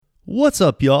What's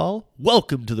up, y'all?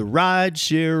 Welcome to the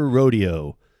Rideshare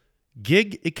Rodeo,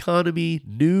 gig economy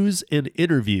news and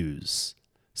interviews,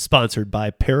 sponsored by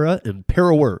Para and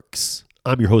ParaWorks.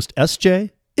 I'm your host,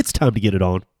 SJ. It's time to get it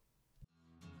on.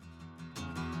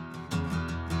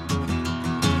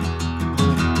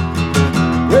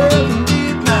 Well,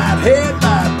 midnight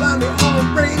headlight, blindly on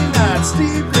a rainy night,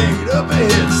 Steve laid up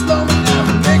ahead, slowing down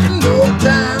and making no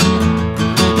time.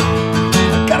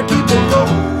 I gotta keep on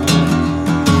rolling.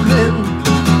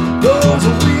 Those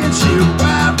are windshield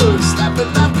wipers slapping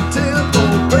out the tempo,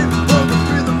 baby, for the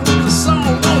rhythm with the song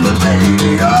on the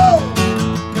radio.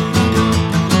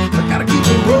 I gotta keep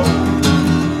on rolling.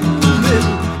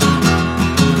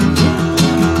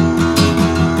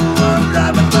 I'm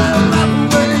driving my life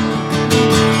away.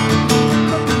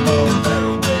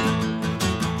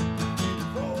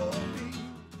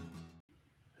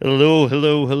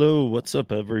 Hello. What's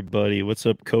up, everybody? What's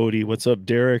up, Cody? What's up,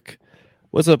 Derek?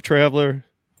 What's up, Traveler?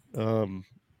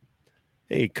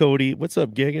 Hey, Cody. What's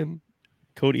up, Giggin?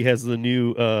 Cody has the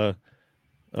new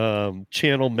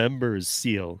channel members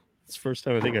seal. It's the first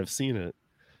time I think I've seen it.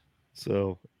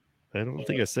 So I don't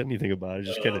think I said anything about it. I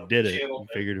just kind of did it and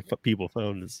figured if people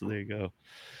found it. So there you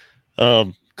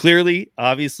go. Clearly,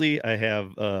 obviously, I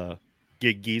have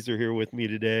Gig Geezer here with me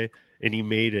today, and he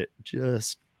made it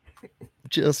just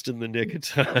in the nick of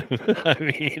time. I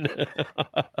mean,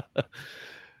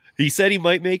 he said he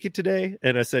might make it today,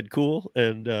 and I said cool,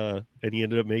 and he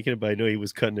ended up making it. But I know he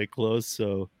was cutting it close,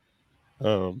 so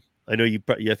I know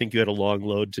I think you had a long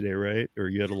load today, right? Or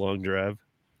you had a long drive.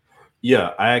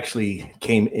 Yeah, I actually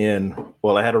came in.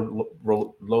 Well, I had a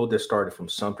load that started from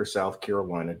Sumter, South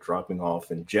Carolina, dropping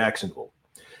off in Jacksonville,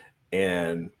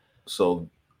 and so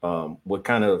what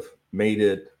kind of made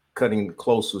it cutting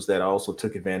close was that I also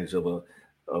took advantage of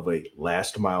a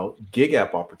last mile gig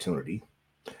app opportunity,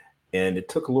 and it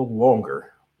took a little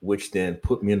longer, which then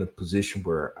put me in a position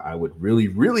where I would really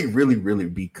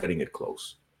be cutting it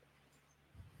close.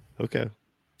 Okay.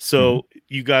 So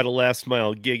you got a last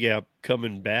mile gig app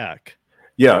coming back.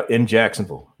 Yeah, in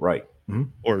Jacksonville, right.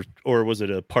 Mm-hmm. Or was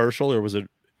it a partial, or was it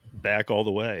back all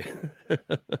the way?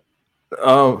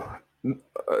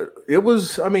 It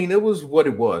was what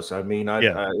it was. I mean, it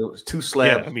was two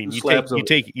slabs. Yeah, I mean, you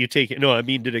take it. No, I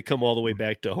mean, did it come all the way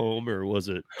back to home, or was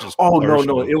it just? Oh,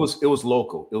 no, it was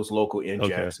local. It was local in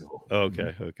Jacksonville.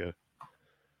 Okay.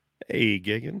 Hey,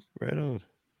 Giggin, right on.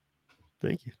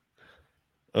 Thank you.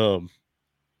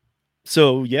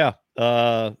 So yeah,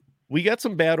 we got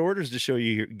some bad orders to show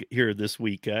you here this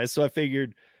week, guys. So I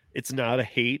figured it's not a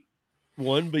hate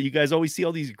one, but you guys always see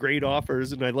all these great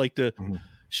offers, and I'd like to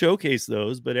showcase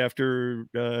those. But after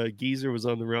Geezer was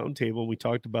on the round table, we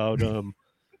talked about is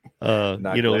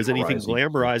anything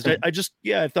glamorized?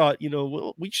 I thought,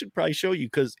 well, we should probably show you,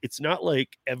 because it's not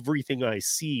like everything I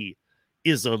see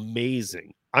is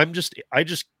amazing. I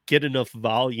just get enough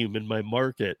volume in my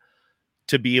market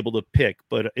to be able to pick,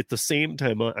 but at the same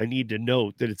time, I need to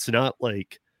note that it's not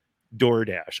like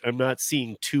DoorDash. I'm not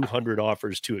seeing 200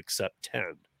 offers to accept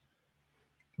 10.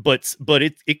 But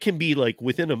it can be like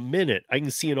within a minute, I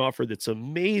can see an offer that's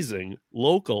amazing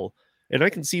local, and I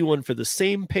can see one for the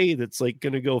same pay that's like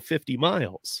going to go 50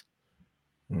 miles.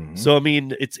 Mm-hmm. So, I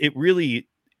mean,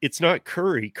 it's not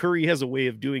Curry. Curry has a way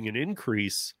of doing an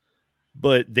increase,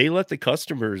 but they let the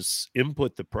customers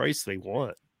input the price they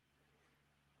want.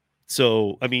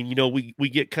 So, I mean, we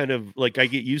get kind of like, I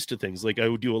get used to things. Like I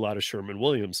would do a lot of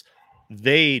Sherman-Williams.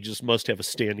 They just must have a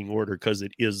standing order, because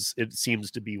it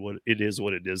seems to be what it is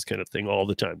kind of thing all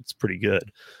the time. It's pretty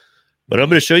good. But I'm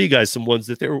going to show you guys some ones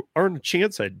that there aren't a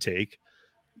chance I'd take.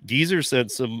 Geezer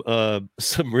sent some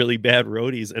really bad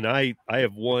roadies, and I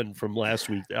have one from last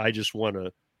week that I just want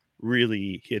to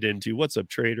really hit into. What's up,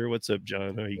 Trader? What's up,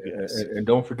 John? How are you guys? And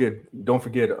don't forget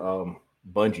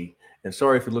Bungie. And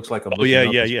sorry if it looks like I'm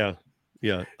yeah.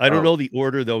 I don't know the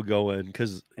order they'll go in,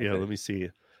 because let me see.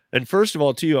 And first of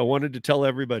all, too, I wanted to tell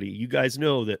everybody, you guys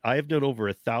know that I have done over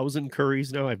 1,000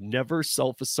 curries now. I've never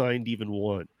self-assigned even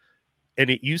one. And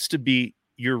it used to be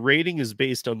your rating is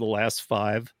based on the last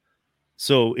 5.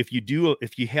 So if you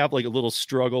have like a little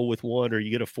struggle with one, or you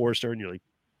get a 4-star and you're like,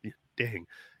 dang,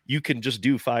 you can just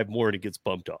do 5 more and it gets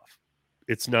bumped off.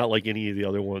 It's not like any of the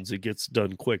other ones. It gets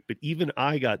done quick. But even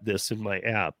I got this in my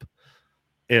app,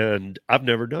 and I've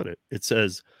never done it. It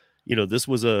says, this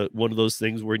was one of those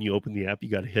things where when you open the app, you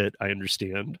got to hit, I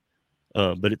understand.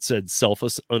 But it said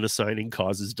self-unassigning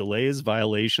causes delays.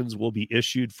 Violations will be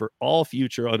issued for all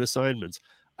future unassignments.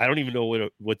 I don't even know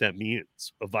what that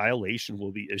means. A violation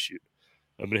will be issued.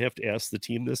 I'm going to have to ask the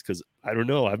team this, because I don't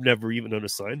know. I've never even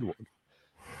unassigned one.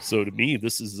 So to me,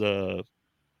 this is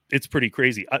it's pretty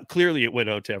crazy. Clearly it went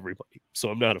out to everybody, so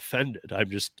I'm not offended.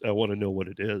 I want to know what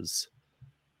it is.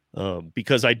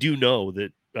 Because I do know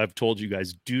that I've told you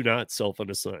guys, do not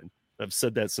self-unassign. I've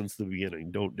said that since the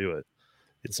beginning. Don't do it.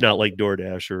 It's not like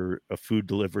DoorDash or a food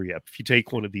delivery app. If you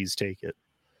take one of these, take it.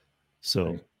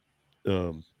 So,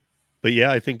 but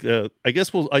yeah, I think I guess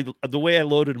the way I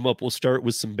loaded them up, we'll start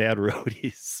with some bad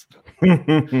roadies.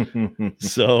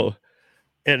 So,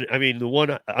 and I mean the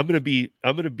one I'm gonna be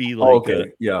like,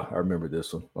 okay, yeah, I remember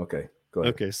this one. Okay, go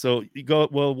ahead. Okay, so you go.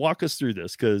 Well, walk us through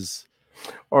this because.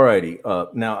 Alrighty.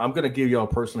 Now I'm going to give y'all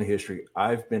personal history.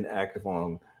 I've been active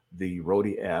on the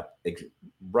Roadie app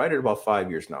right at about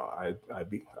 5 years now.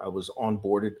 I was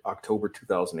onboarded October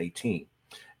 2018,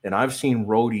 and I've seen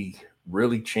Roadie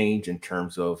really change in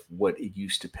terms of what it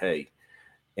used to pay,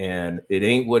 and it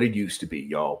ain't what it used to be,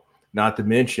 y'all. Not to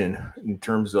mention, in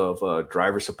terms of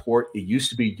driver support, it used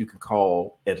to be you could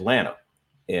call Atlanta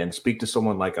and speak to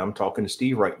someone like I'm talking to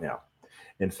Steve right now.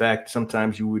 In fact,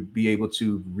 sometimes you would be able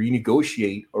to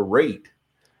renegotiate a rate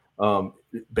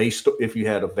based if you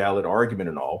had a valid argument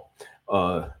and all.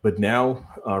 But now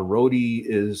Roadie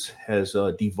has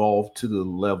devolved to the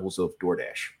levels of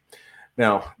DoorDash.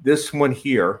 Now, this one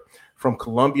here, from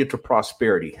Columbia to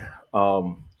Prosperity.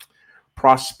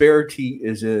 Prosperity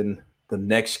is in the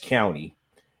next county.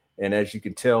 And as you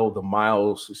can tell, the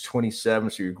miles is 27,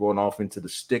 so you're going off into the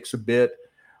sticks a bit.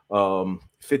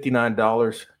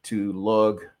 $59 to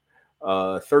lug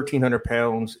 1,300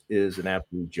 pounds is an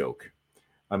absolute joke.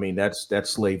 I mean, that's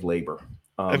slave labor.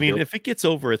 I mean, if it gets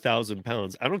over 1,000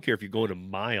 pounds, I don't care if you're going a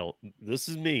mile. This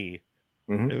is me.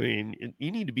 Mm-hmm. I mean,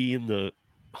 you need to be in the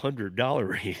 $100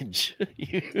 range.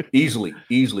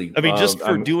 easily. I mean, just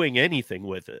for doing anything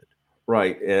with it.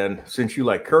 Right. And since you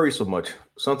like curry so much,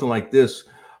 something like this,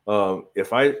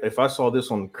 if I saw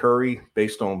this on curry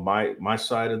based on my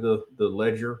side of the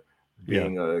ledger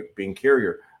being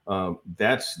carrier,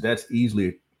 that's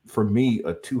easily for me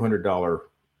a $200.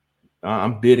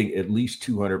 I'm bidding at least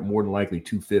 200, more than likely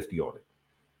 250 on it.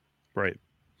 Right.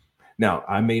 Now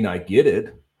I may not get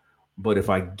it, but if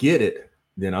I get it,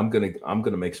 then I'm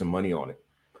gonna make some money on it.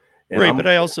 And right, but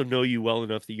I also know you well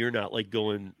enough that you're not like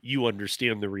going. You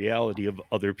understand the reality of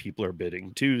other people are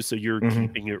bidding too, so you're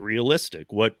keeping it realistic.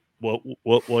 What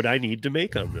I need to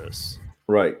make on this?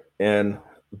 Right, and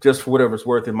just for whatever it's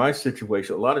worth, in my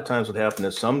situation, a lot of times what happens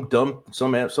is some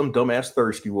dumbass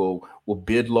thirsty will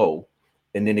bid low,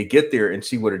 and then they get there and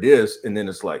see what it is, and then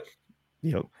it's like,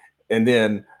 yep. And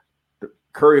then the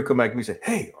courier will come back to me and say,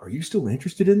 "Hey, are you still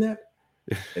interested in that?"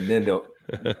 And then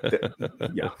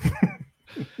yeah.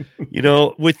 You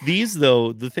know, with these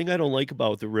though, the thing I don't like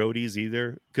about the roadies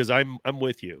either, because I'm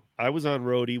with you. I was on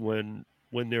Roadie when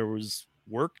there was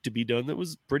work to be done that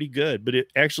was pretty good, but it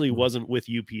actually wasn't with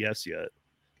UPS yet.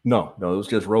 No, it was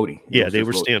just Roadie. Yeah, they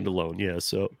were standalone. Yeah,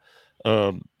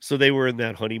 so they were in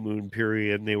that honeymoon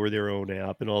period, and they were their own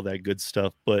app and all that good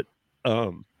stuff. But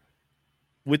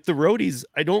with the roadies,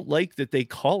 I don't like that they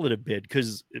call it a bid,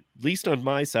 because at least on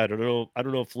my side, I don't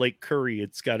know if Lake Curry,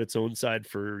 it's got its own side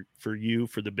for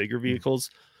the bigger vehicles,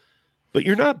 but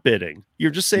you're not bidding. You're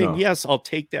just saying, yes, I'll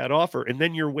take that offer. And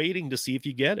then you're waiting to see if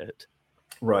you get it.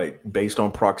 Right. Based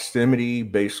on proximity,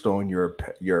 based on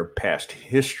your past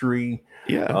history.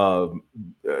 Yeah.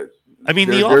 I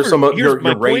mean, the offer,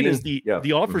 my point is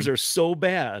the offers are so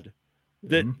bad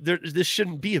that this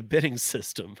shouldn't be a bidding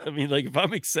system. I mean, like, if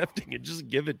I'm accepting it, just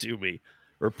give it to me,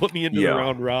 or put me into the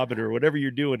round robin or whatever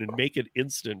you're doing, and make it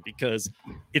instant, because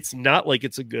it's not like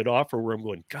it's a good offer where I'm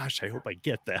going, gosh, I hope I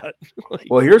get that. Like,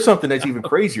 well, here's something that's even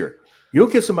crazier. You'll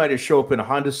get somebody to show up in a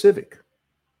Honda Civic.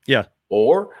 Yeah.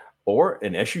 Or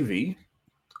an SUV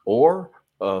or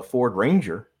a Ford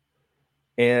Ranger,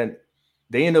 and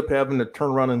they end up having to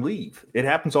turn around and leave. It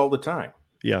happens all the time.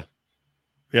 Yeah.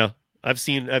 Yeah. I've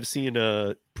seen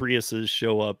Priuses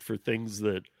show up for things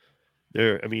that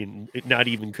it not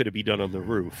even could it be done on the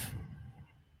roof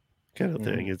kind of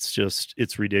thing.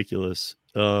 It's ridiculous.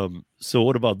 So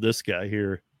what about this guy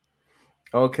here?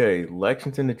 Okay.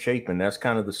 Lexington to Chapin. That's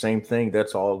kind of the same thing.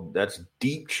 That's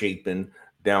deep Chapin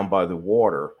down by the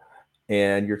water.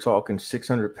 And you're talking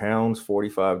 600 pounds,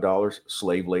 $45,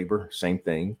 slave labor, same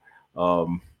thing.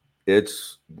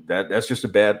 That's just a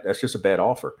bad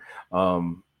offer.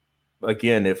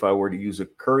 Again, if I were to use a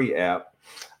Curry app,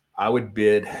 I would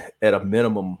bid at a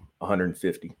minimum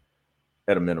 150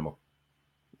 at a minimum.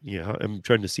 Yeah. I'm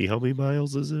trying to see, how many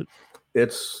miles is it?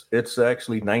 It's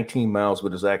actually 19 miles,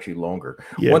 but it's actually longer.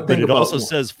 Yeah, but it also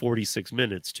says 46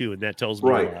 minutes too, and that tells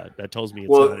me a lot. That tells me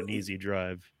it's not an easy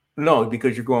drive. No,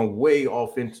 because you're going way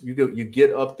off into you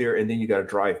get up there and then you got to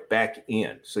drive back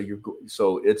in. So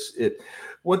it's it.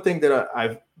 One thing that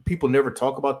I've people never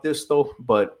talk about this though,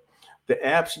 but the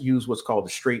apps use what's called the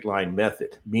straight line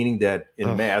method, meaning that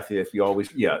in math, if you always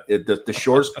the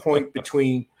shortest point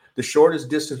between the shortest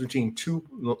distance between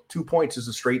two points is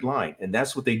a straight line, and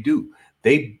that's what they do.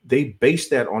 They base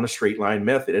that on a straight line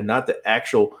method and not the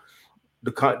actual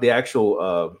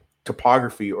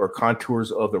topography or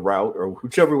contours of the route, or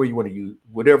whichever way you want to use,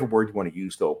 whatever word you want to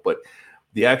use though. But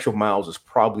the actual miles is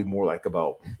probably more like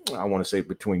about, I want to say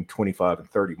between 25 and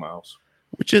 30 miles.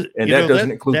 Which is, and that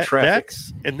doesn't include traffic.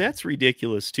 That's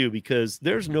ridiculous too, because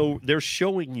they're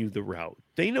showing you the route.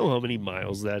 They know how many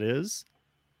miles that is.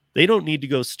 They don't need to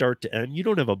go start to end. You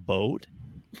don't have a boat.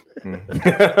 Like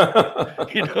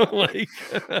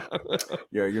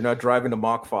yeah, you're not driving a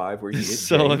Mach 5 where you hit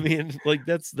so I mean, like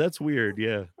that's weird.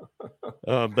 Yeah.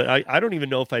 But I don't even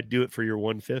know if I'd do it for your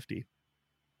 150.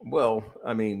 Well,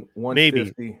 I mean,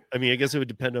 150. Maybe. I mean, I guess it would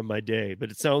depend on my day, but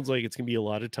it sounds like it's gonna be a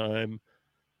lot of time.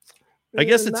 I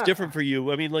guess it's different for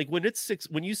you. I mean, like when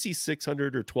you see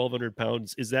 600 or 1,200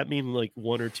 pounds, does that mean like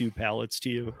one or two pallets to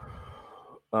you?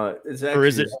 It's actually, or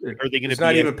is it? Are they going to be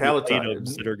not even pallet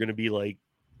items that are going to be like,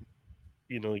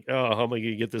 like, oh, how am I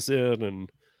going to get this in?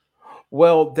 And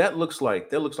well, that looks like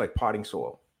potting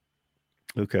soil.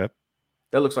 Okay,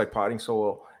 that looks like potting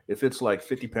soil. If it's like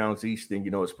 50 pounds each, then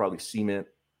it's probably cement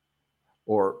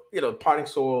or potting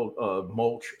soil,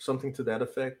 mulch, something to that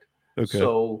effect. Okay.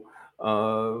 So,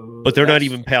 but they're not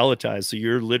even palletized, so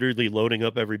you're literally loading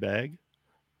up every bag.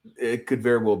 It could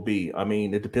very well be. I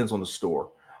mean, it depends on the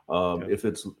store. Okay. If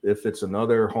it's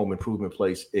another home improvement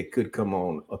place, it could come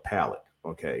on a pallet.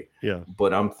 Okay. Yeah.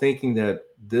 But I'm thinking that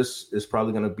this is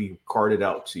probably going to be carted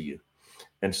out to you.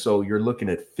 And so you're looking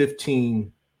at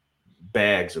 15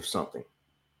 bags of something.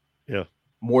 Yeah.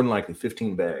 More than likely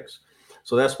 15 bags.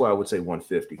 So that's why I would say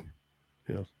 150.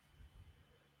 Yeah.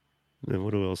 And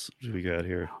what else do we got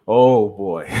here? Oh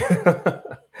boy.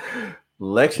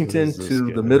 Lexington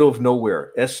to the middle of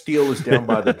nowhere. Estill is down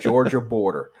by the Georgia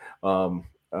border.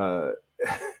 Does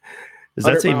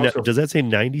that say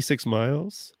 96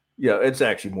 miles? Yeah, it's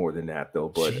actually more than that though.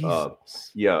 But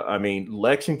yeah, I mean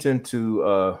Lexington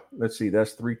to let's see,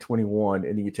 that's 321,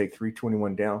 and then you take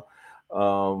 321 down.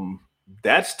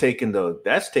 That's taking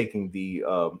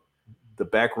the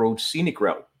back road scenic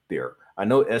route there. I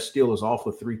know Estill is off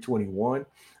of 321,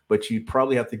 but you'd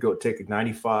probably have to go take a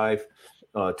 95,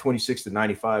 26 to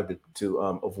 95 to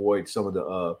avoid some of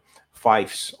the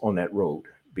fifes on that road,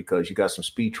 because you got some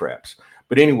speed traps.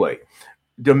 But anyway,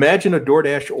 imagine a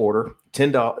DoorDash order,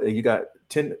 $10. You got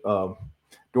 10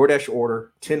 DoorDash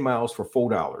order, 10 miles for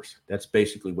 $4. That's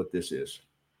basically what this is.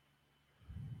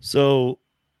 So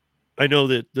I know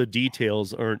that the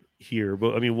details aren't here,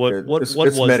 but I mean, what was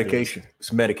medication? This?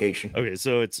 It's medication. Okay,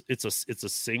 so it's a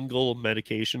single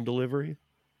medication delivery.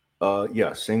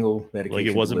 Yeah, single medication. Like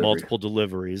it wasn't delivery. Multiple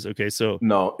deliveries. Okay, so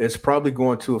no, it's probably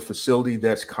going to a facility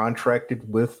that's contracted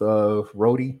with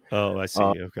Roadie. Oh, I see.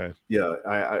 Okay. Yeah,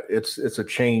 it's a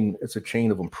chain. It's a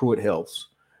chain of them, Pruitt Healths.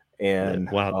 And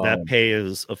wow, that pay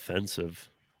is offensive.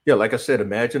 Yeah, like I said,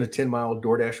 imagine a 10-mile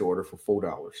DoorDash order for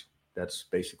 $4. That's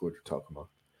basically what you're talking about.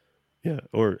 Yeah,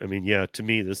 or I mean, yeah, to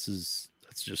me, that's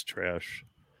just trash.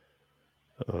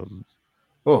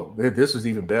 Oh, this is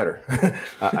even better.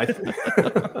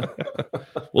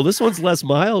 Well, this one's less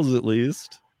miles at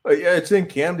least. Yeah, it's in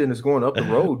Camden. It's going up the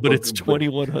road, but it's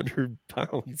 2,100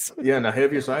 pounds. Yeah, and the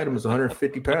heaviest item is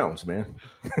 150 pounds, man.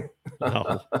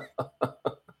 Wow.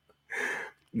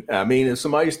 I mean, if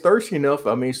somebody's thirsty enough,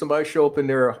 somebody show up in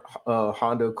their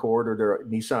Honda Accord or their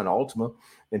Nissan Altima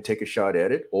and take a shot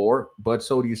at it. Or, but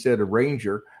so you said a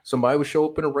Ranger, somebody would show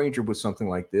up in a Ranger with something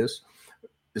like this.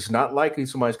 It's not likely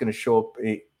somebody's going to show up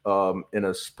in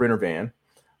a Sprinter van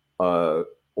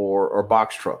or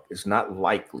box truck. It's not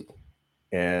likely.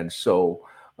 And so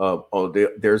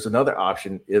there's another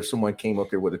option. If someone came up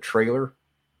there with a trailer,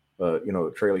 a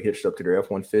trailer hitched up to their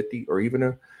F-150 or even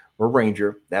a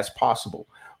Ranger, that's possible.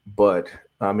 But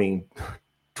I mean,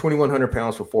 2,100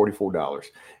 pounds for $44,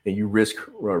 and you risk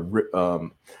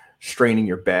straining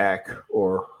your back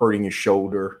or hurting your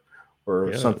shoulder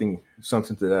or something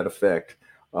to that effect.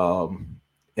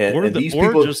 These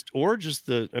people just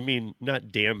the, I mean,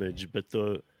 not damage, but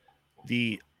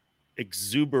the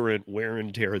exuberant wear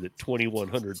and tear that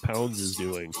 2,100 pounds is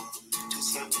doing.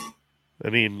 I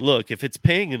mean, look, if it's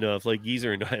paying enough, like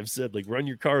Geezer and I have said, like run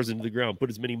your cars into the ground, put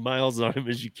as many miles on them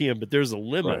as you can. But there's a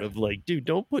limit of like, dude,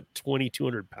 don't put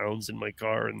 2,200 pounds in my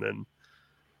car and then.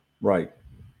 Right.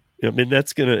 I mean,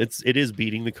 it is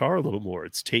beating the car a little more.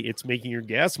 It's making your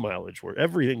gas mileage where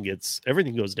everything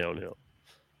goes downhill.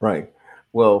 Right.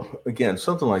 Well, again,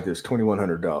 something like this,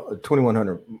 $2,100,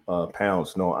 2,100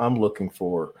 pounds. No, I'm looking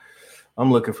for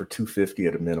 250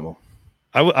 at a minimum.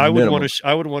 I would want Minimum. to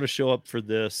I would want to show up for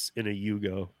this in a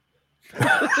Yugo.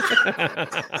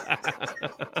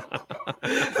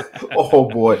 Oh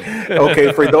boy.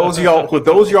 Okay, for those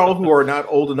y'all who are not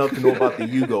old enough to know about the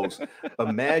Yugos,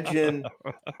 imagine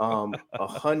a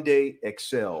Hyundai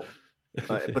Excel.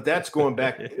 But that's going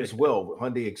back as well,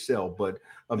 Hyundai Excel. But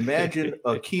imagine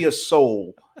a Kia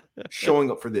Soul showing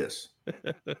up for this.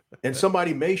 And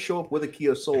somebody may show up with a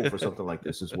Kia Soul for something like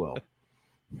this as well.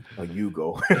 A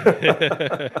Yugo.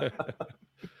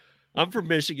 I'm from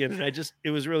Michigan, and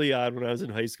it was really odd when I was in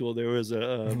high school. There was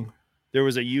a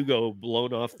Yugo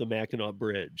blown off the Mackinac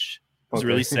Bridge. It was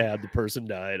really sad. The person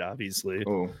died, obviously.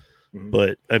 Oh. Mm-hmm.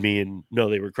 But I mean, no,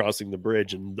 they were crossing the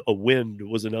bridge, and a wind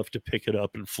was enough to pick it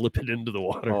up and flip it into the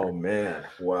water. Oh man!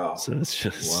 Wow. So it's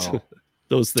just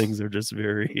those things are just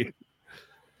very.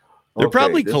 They're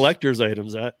probably collector's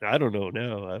items. I don't know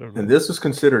now. I don't know. And this is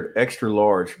considered extra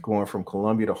large, going from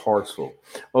Columbia to Hartsville.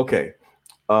 Okay.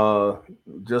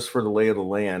 Just for the lay of the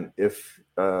land, if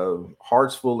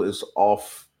Hartsville is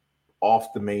off of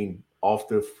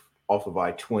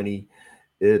I-20,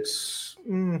 it's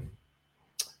kind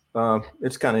of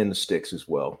in the sticks as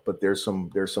well. But there's some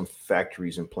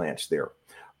factories and plants there.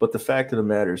 But the fact of the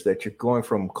matter is that you're going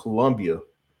from Columbia,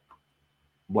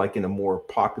 like in a more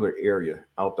popular area,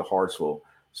 out to Hartsville.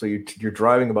 So you're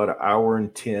driving about an hour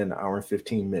and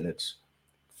 15 minutes.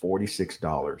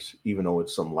 $46, even though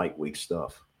it's some lightweight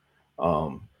stuff.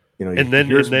 And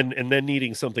then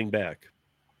needing something back.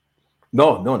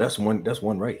 No, that's one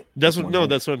rate. That's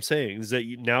what I'm saying is that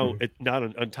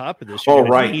not on top of this.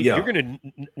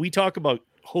 We talk about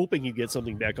hoping you get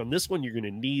something back. On this one, you're going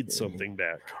to need something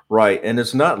back. Right, and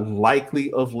it's not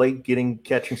likely of late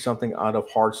catching something out of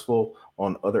Hartsville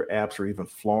on other apps or even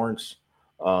Florence.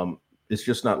 It's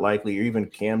just not likely, or even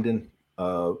Camden.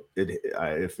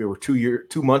 If it were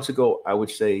 2 months ago, I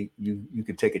would say you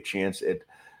could take a chance at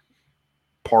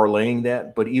parlaying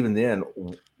that. But even then,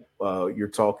 you're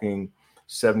talking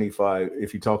 75.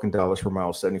 If you're talking dollars per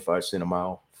mile, 75 cents a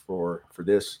mile for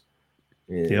this.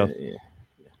 Yeah.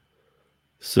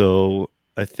 So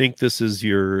I think this is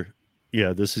your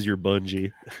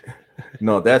bungee.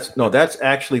 No, that's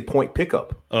actually point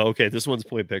pickup. Oh, okay. This one's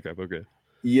point pickup. Okay.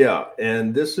 Yeah,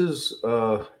 and this is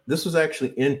actually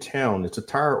in town. It's a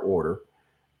tire order.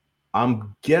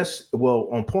 On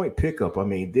point pickup, I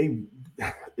mean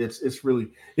it's really,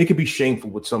 it can be shameful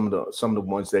with some of the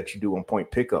ones that you do on point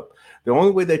pickup. The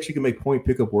only way that you can make point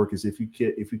pickup work is if you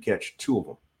catch two of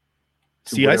them.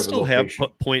 See, I still have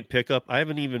point pickup. I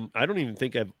don't even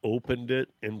think I've opened it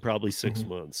in probably 6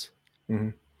 months. Mm-hmm.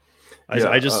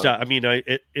 I just stopped. I mean,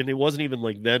 it wasn't even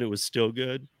like then. It was still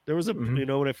good. There was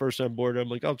when I first on board, I'm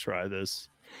like, I'll try this.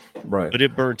 Right. But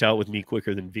it burnt out with me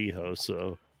quicker than VHO.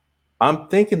 So I'm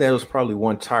thinking that it was probably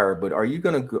one tire. But are you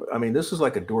going to go? I mean, this is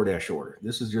like a DoorDash order.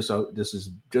 This is just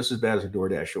as bad as a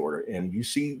DoorDash order. And you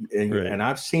see, and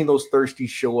I've seen those thirsties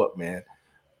show up, man,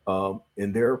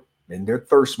 in their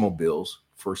thirst mobiles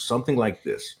for something like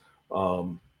this.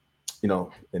 And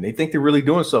they think they're really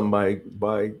doing something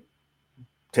by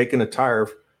taking a tire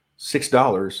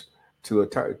 $6 to a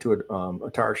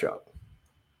tire shop.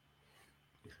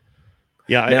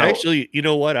 Yeah, now, I actually, you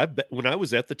know what? When I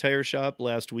was at the tire shop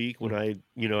last week, when I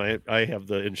have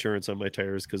the insurance on my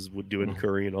tires because we're doing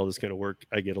curry and all this kind of work,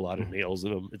 I get a lot of nails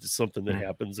in them. It's something that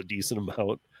happens a decent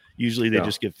amount. Usually they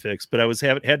just get fixed, but I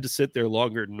had to sit there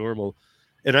longer than normal,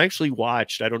 and I actually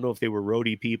watched. I don't know if they were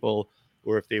Roadie people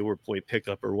or if they were point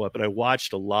pickup or what, but I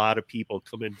watched a lot of people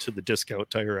come into the discount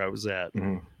tire I was at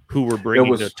who were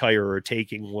bringing a tire or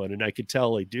taking one. And I could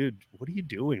tell, like, dude, what are you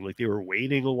doing? Like, they were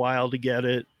waiting a while to get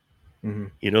it.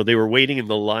 Mm-hmm. They were waiting in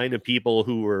the line of people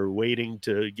who were waiting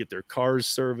to get their cars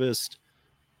serviced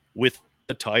with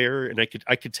the tire. And I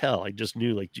could tell, I just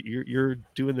knew, like, you're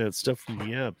doing that stuff from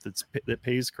the app that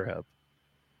pays crap.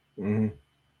 Mm-hmm.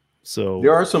 So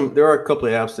there are a couple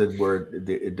of apps where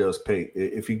it does pay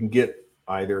if you can get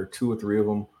either 2 or 3 of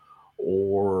them,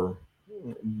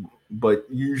 but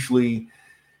usually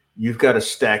you've got to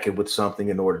stack it with something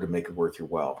in order to make it worth your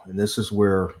while. And this is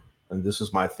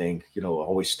my thing,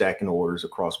 always stacking orders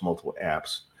across multiple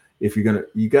apps. If you got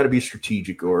to be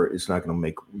strategic, or it's not going to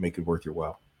make it worth your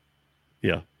while.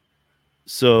 Yeah.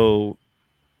 So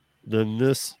then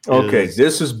this is Bungee.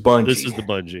 This is the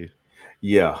bungee.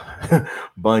 Yeah.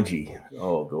 Bungee.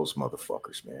 Oh, those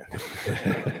motherfuckers, man.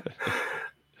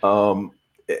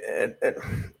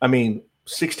 I mean,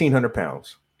 1,600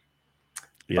 pounds.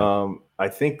 Yeah. I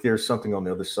think there's something on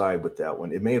the other side with that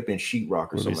one. It may have been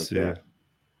sheetrock or something like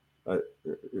that.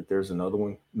 There's another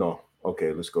one. No.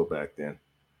 Okay, let's go back then.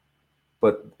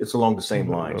 But it's along the same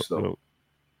lines, though. No.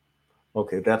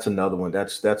 Okay, that's another one.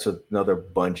 That's another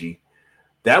bungee.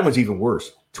 That one's even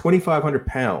worse. 2,500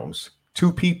 pounds,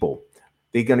 two people.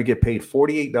 They're going to get paid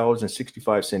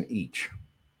 $48.65 each.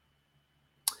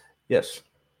 Yes.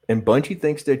 And Bungie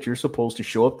thinks that you're supposed to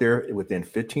show up there within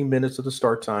 15 minutes of the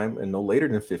start time and no later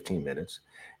than 15 minutes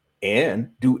and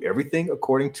do everything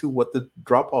according to what the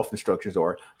drop off instructions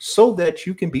are so that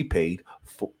you can be paid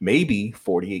maybe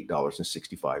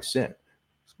 $48.65.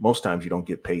 Most times you don't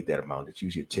get paid that amount. It's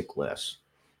usually a tick less.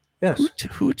 Yes.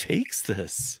 Who takes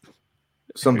this?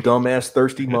 Some dumbass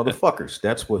thirsty motherfuckers.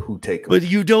 That's who take them. But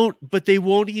you don't. But they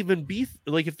won't even be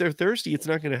like, if they're thirsty, it's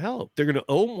not going to help. They're going to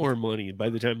owe more money by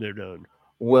the time they're done.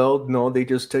 Well, no, they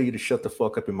just tell you to shut the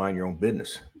fuck up and mind your own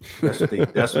business. That's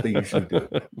what they usually do.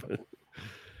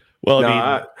 Well,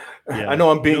 I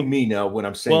know I'm being mean now when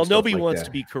I'm saying. Well, nobody wants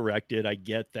to be corrected. I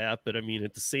get that, but I mean,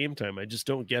 at the same time, I just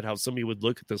don't get how somebody would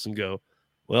look at this and go,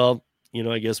 "Well,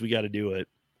 I guess we got to do it."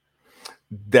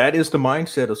 That is the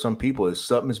mindset of some people. Is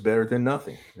something is better than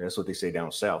nothing. That's what they say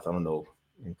down south. I don't know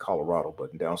in Colorado,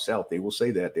 but down south they will say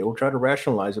that. They will try to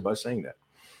rationalize it by saying that.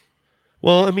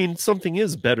 Well, I mean, something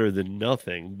is better than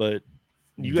nothing, but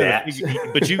you got to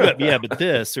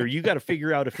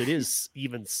figure out if it is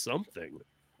even something.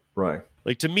 Right.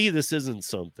 Like, to me, this isn't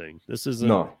something. This isn't.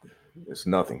 No, it's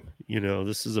nothing.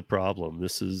 This is a problem.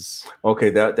 This is okay.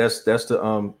 That's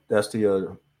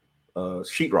the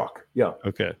sheetrock. Yeah.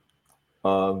 Okay.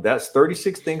 That's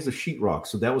 36 things of sheetrock.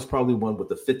 So that was probably one with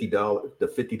the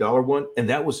 $50 one, and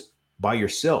that was by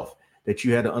yourself that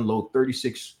you had to unload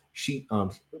 36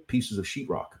 pieces of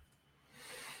sheetrock.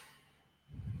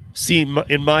 See,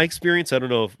 in my experience, I don't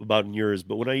know about in yours,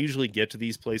 but when I usually get to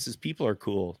these places, people are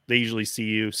cool. They usually see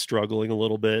you struggling a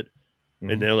little bit,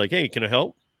 and they're like, "Hey, can I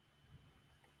help?"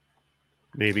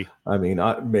 Maybe. I mean,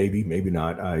 maybe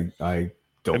not. I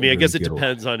don't. I mean, I guess it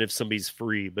depends on if somebody's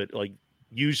free, but like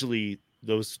usually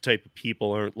those type of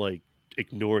people aren't like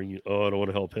ignoring you. Oh, I don't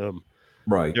want to help him.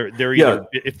 Right. They're either,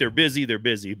 if they're busy, they're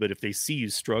busy. But if they see you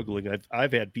struggling,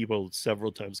 I've had people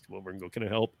several times come over and go, "Can I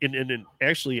help?" And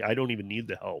actually, I don't even need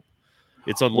the help.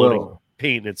 It's unloading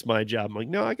paint. It's my job. I'm like,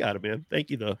 "No, I got it, man. Thank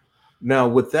you, though." Now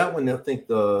with that one, I think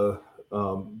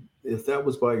if that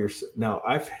was by yourself. Now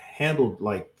I've handled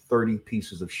like 30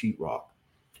 pieces of sheetrock,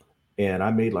 and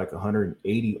I made like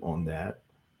 180 on that.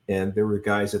 And there were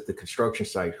guys at the construction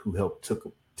site who helped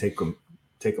take them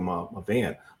out my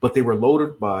van, but they were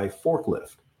loaded by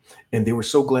forklift, and they were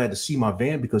so glad to see my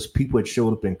van because people had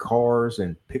showed up in cars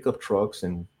and pickup trucks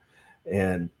and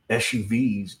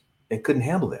SUVs and couldn't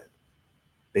handle that.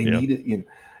 They needed,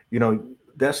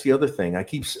 that's the other thing. I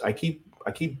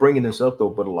keep bringing this up though,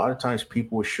 but a lot of times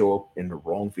people will show up in the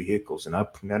wrong vehicles, and I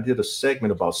did a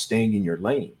segment about staying in your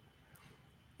lane,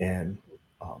 and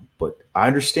but I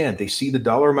understand they see the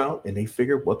dollar amount and they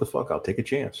figure, what the fuck, I'll take a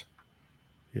chance.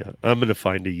 Yeah, I'm going to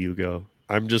find a Yugo.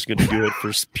 I'm just going to do it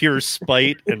for pure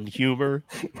spite and humor.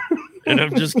 And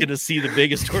I'm just going to see the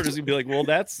biggest orders and be like, well,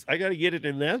 I got to get it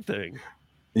in that thing.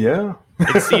 Yeah.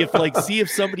 And see if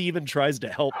somebody even tries to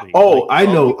help me. Oh, like,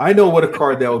 I know what a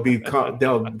card that would be.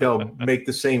 They'll make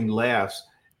the same laughs.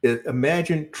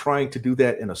 Imagine trying to do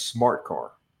that in a smart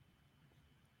car.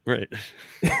 Right.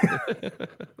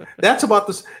 That's about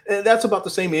the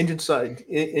same engine size,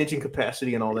 engine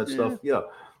capacity, and all that stuff. Yeah.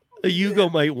 A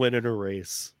Yugo might win in a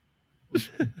race.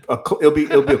 It'll be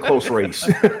a close race.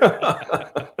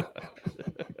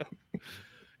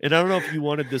 And I don't know if you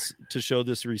wanted this to show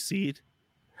this receipt.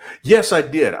 Yes, I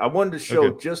did. I wanted to show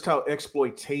just how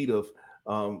exploitative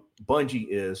Bungie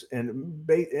is, and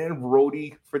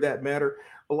Roadie for that matter.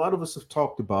 A lot of us have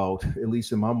talked about, at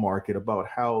least in my market, about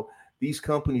how these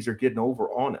companies are getting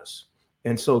over on us.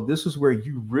 And so this is where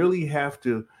you really have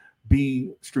to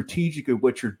be strategic at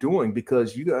what you're doing,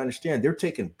 because you got to understand they're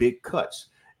taking big cuts.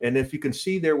 And if you can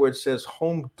see there where it says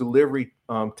home delivery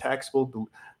taxable,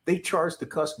 they charge the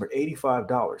customer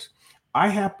 $85. I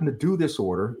happen to do this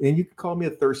order, and you can call me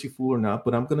a thirsty fool or not,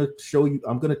 but I'm going to tell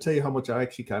you how much I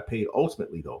actually got paid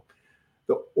ultimately though.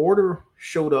 The order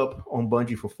showed up on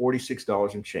Bungie for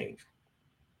 $46 and change.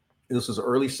 This was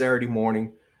early Saturday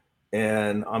morning,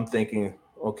 and I'm thinking,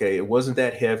 okay, it wasn't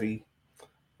that heavy.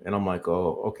 And I'm like,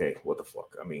 oh, okay, what the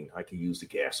fuck? I mean, I can use the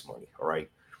gas money. All right.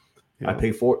 Yeah.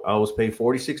 I was paid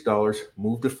 $46,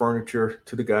 moved the furniture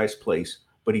to the guy's place,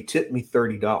 but he tipped me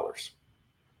 $30.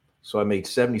 So I made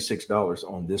 $76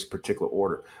 on this particular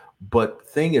order. But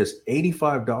thing is,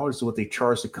 $85 is what they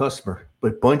charged the customer,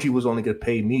 but Bungie was only going to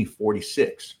pay me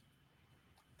 $46.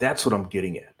 That's what I'm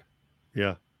getting at.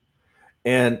 Yeah.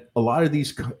 And a lot of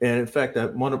these, and in fact,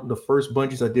 that one of the first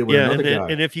bungees I did with another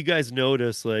guy. And if you guys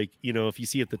notice, like, you know, if you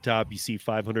see at the top, you see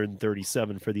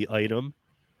 537 for the item,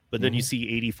 but then you see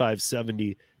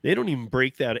 8570. They don't even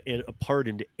break that apart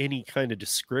into any kind of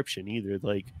description either.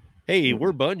 Like, hey,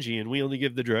 we're Bungie and we only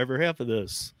give the driver half of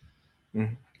this.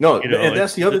 No, you know, and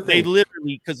that's the other thing. They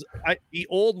literally, because the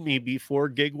old me before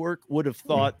gig work would have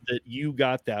thought that you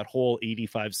got that whole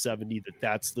 8570,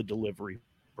 that's the delivery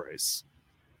price.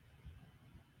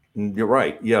 You're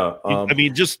right. Yeah. I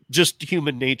mean, just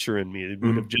human nature in me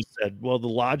would have just said, well, the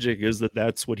logic is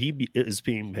that's what he is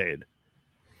being paid.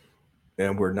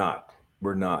 And we're not.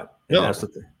 And no. That's the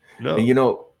thing. No. And, you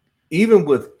know, even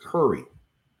with Curry,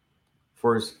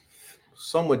 for his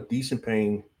somewhat decent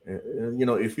paying, you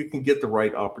know, if you can get the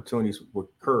right opportunities with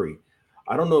Curry,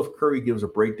 I don't know if Curry gives a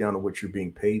breakdown of what you're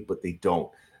being paid, but they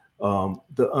don't.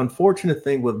 The unfortunate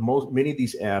thing with many of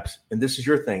these apps, and this is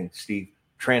your thing, Steve,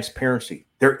 transparency.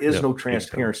 There is no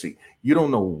transparency. You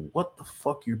don't know what the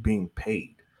fuck you're being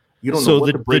paid. You don't know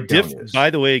what the breakdown is.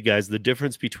 By the way, guys, the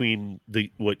difference between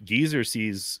what Geezer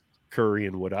sees Curry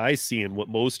and what I see and what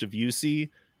most of you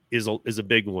see is a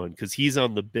big one, because he's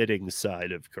on the bidding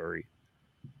side of Curry.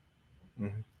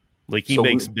 Like he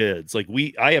makes bids. Like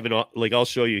I have I'll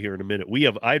show you here in a minute.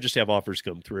 I just have offers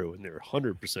come through and they're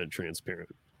 100% transparent.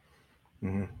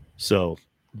 So,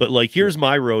 but like, here's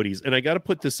my roadies, and I got to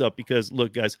put this up because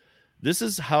look, guys, this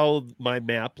is how my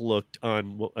map looked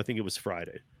on, well, I think it was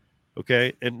Friday.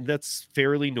 Okay. And that's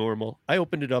fairly normal. I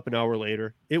opened it up an hour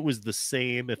later. It was the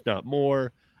same, if not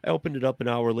more. I opened it up an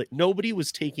hour later. Nobody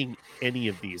was taking any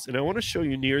of these. And I want to show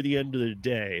you near the end of the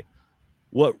day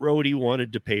what Roadie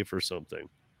wanted to pay for something.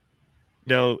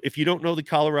 Now, if you don't know the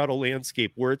Colorado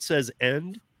landscape, where it says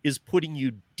end is putting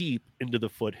you deep into the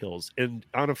foothills. And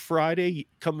on a Friday,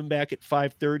 coming back at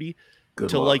 5:30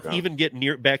 to luck, even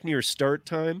get back near start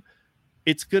time,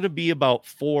 it's going to be about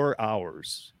 4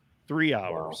 hours, 3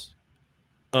 hours.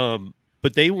 Wow.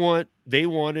 But they wanted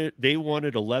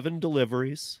 11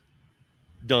 deliveries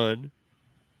done,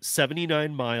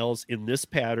 79 miles in this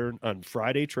pattern on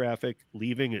Friday traffic,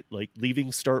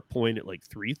 leaving start point at like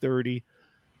 3:30.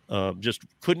 Just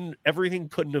everything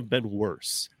couldn't have been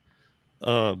worse.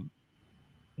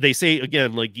 They say,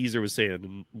 again, like Geezer was saying,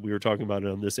 and we were talking about it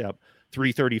on this app,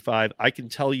 3:35. I can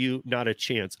tell you, not a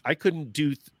chance. I couldn't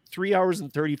do 3 hours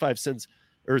and 35 cents,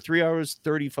 or 3 hours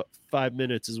 35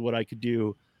 minutes is what I could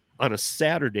do on a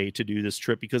Saturday to do this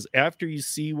trip, because after you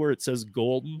see where it says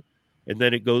golden and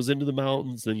then it goes into the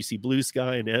mountains, then you see blue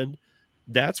sky and end,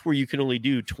 that's where you can only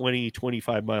do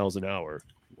 20-25 miles an hour.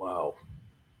 Wow.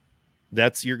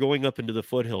 You're going up into the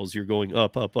foothills, you're going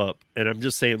up. And I'm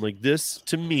just saying, like, this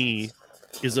to me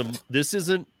this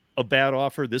isn't a bad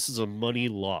offer. This is a money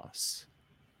loss.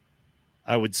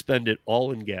 I would spend it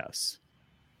all in gas.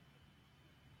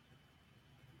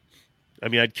 I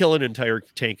mean, I'd kill an entire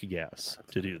tank of gas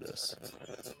to do this,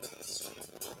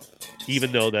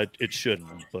 even though that it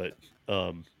shouldn't. But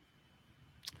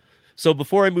so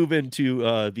before I move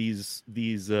into these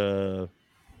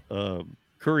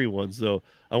curry ones, though,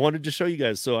 I wanted to show you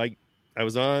guys. So I've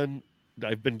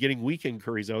been getting weekend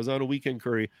curries. I was on a weekend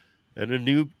curry, and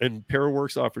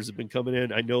Paraworks offers have been coming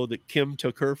in. I know that Kim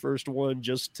took her first one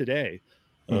just today.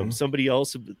 Somebody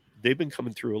else, they've been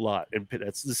coming through a lot, and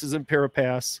this is in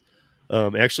Parapass.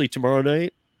 Actually, tomorrow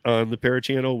night on the Para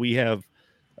channel, we have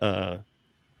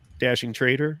Dashing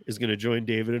Trader is going to join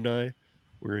David and I.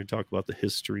 We're going to talk about the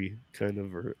history, kind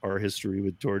of our history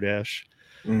with DoorDash.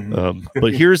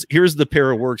 But here's the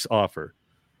Paraworks offer.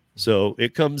 So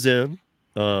it comes in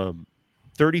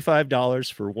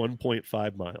 $35 for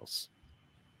 1.5 miles.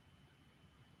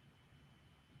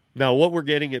 Now, what we're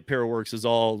getting at Paraworks is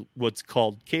all what's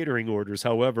called catering orders.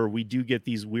 However, we do get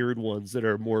these weird ones that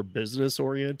are more business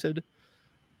oriented.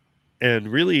 And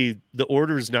really, the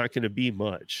order is not going to be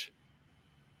much.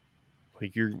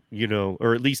 Like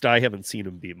or at least I haven't seen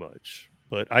them be much.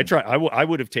 But I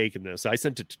would have taken this. I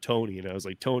sent it to Tony, and I was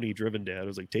like, Tony, Driven Dad, I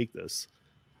was like, take this,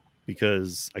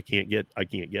 because I can't get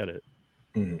it.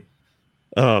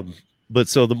 But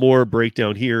so the more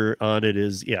breakdown here on it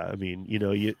is, I mean,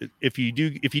 if you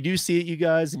do see it, you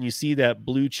guys, and you see that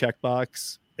blue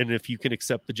checkbox, and if you can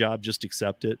accept the job, just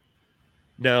accept it.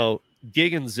 Now,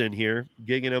 Gigan's in here.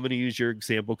 Gigan, I'm going to use your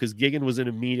example because Gigan was in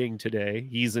a meeting today.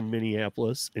 He's in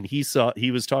Minneapolis, and he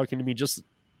was talking to me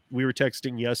we were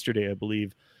texting yesterday, I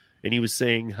believe, and he was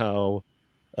saying how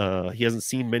he hasn't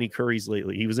seen many curries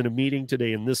lately. He was in a meeting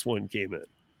today, and this one came in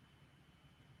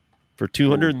for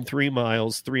 203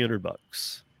 miles,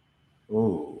 $300.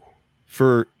 Oh,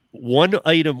 for one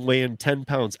item weighing 10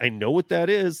 pounds. I know what that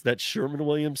is. That's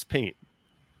Sherman-Williams paint.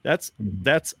 That's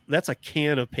a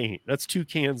can of paint. That's 2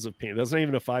 cans of paint. That's not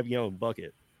even a 5-gallon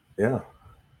bucket. Yeah.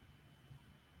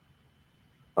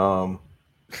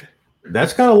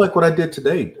 That's kind of like what I did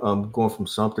today. Going from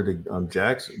Sumter to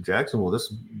Jacksonville. This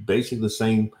is basically the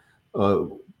same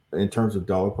in terms of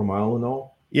dollar per mile and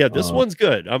all. Yeah, this one's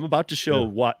good. I'm about to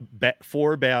show Yeah.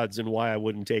 4 bads and why I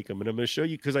wouldn't take them. And I'm going to show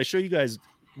you, because I show you guys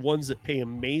ones that pay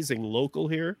amazing local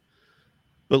here.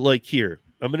 But like here,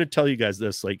 I'm going to tell you guys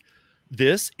this. Like,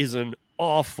 this is an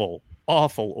awful,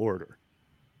 awful order.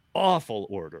 Awful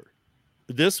order.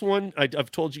 This one,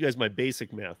 I've told you guys my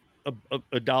basic math.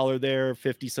 A dollar there,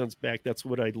 50 cents back. That's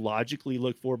what I logically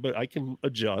look for, but I can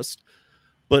adjust.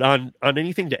 But on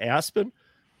anything to Aspen,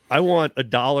 I want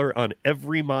 $1 on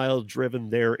every mile driven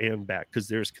there and back, because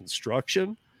there's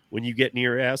construction. When you get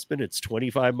near Aspen, it's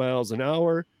 25 miles an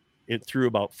hour through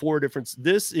about 4 different.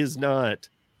 This is not.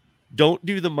 Don't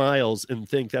do the miles and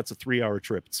think that's a 3-hour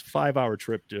trip. It's a 5-hour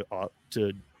trip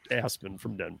to Aspen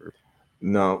from Denver.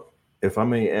 Now, if I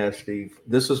may ask, Steve,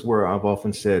 this is where I've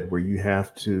often said where you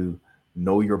have to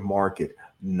know your market,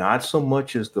 not so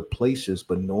much as the places,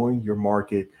 but knowing your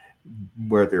market,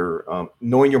 where they're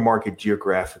knowing your market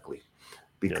geographically.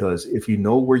 Because if you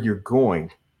know where you're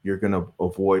going, you're going to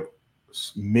avoid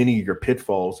many of your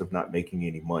pitfalls of not making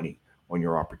any money on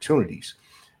your opportunities.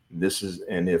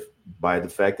 And if by the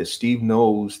fact that Steve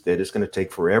knows that it's going to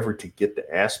take forever to get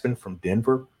to Aspen from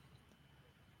Denver,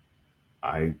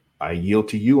 I yield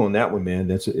to you on that one,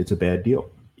 man. It's a bad deal.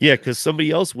 Yeah, because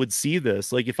somebody else would see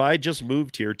this. Like, if I just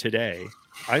moved here today,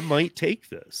 I might take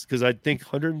this, because I think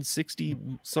 160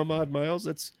 some odd miles.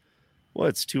 That's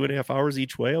it's 2.5 hours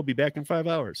each way. I'll be back in 5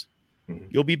 hours. Mm-hmm.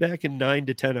 You'll be back in 9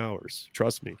 to 10 hours.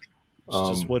 Trust me. It's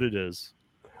just what it is.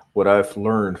 What I've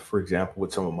learned, for example,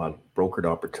 with some of my brokered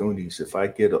opportunities, if I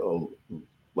get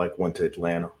like one to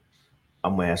Atlanta,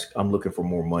 I'm looking for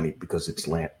more money, because it's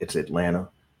Atlanta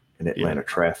and Atlanta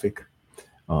traffic.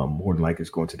 More than likely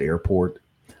it's going to the airport.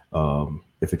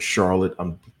 If it's Charlotte,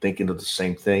 I'm thinking of the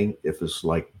same thing. If it's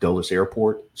like Dulles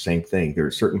Airport, same thing. There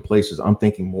are certain places I'm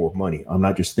thinking more money. I'm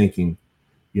not just thinking,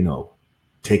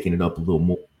 taking it up a little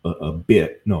more, a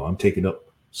bit. No, I'm taking up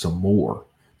some more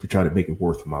to try to make it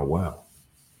worth my while.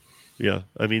 Yeah,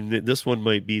 I mean, this one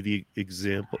might be the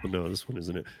example. No, this one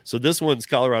isn't it. So this one's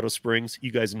Colorado Springs.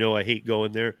 You guys know I hate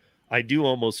going there. I do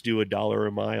almost do $1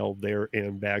 a mile there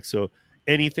and back. So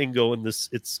anything going this,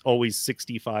 it's always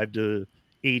 65 to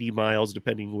 80 miles,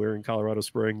 depending where in Colorado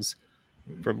Springs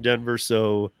from Denver.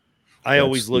 So I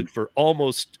always look for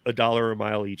almost $1 a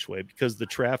mile each way, because the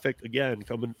traffic,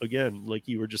 coming again, like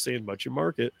you were just saying about your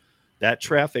market, that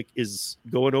traffic is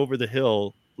going over the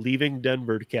hill, leaving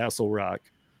Denver to Castle Rock,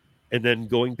 and then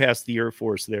going past the Air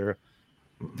Force there.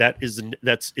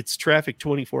 It's traffic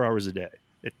 24 hours a day.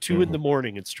 At 2 in the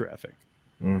morning, it's traffic.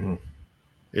 Mm-hmm.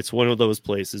 It's one of those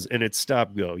places, and it's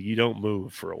stop go. You don't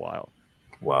move for a while.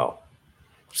 Wow.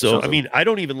 So, I mean, I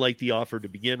don't even like the offer to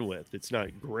begin with. It's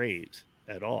not great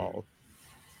at all.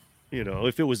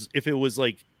 If it was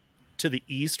like to the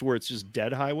east where it's just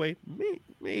dead highway,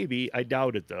 maybe. I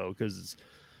doubt it, though, because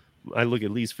I look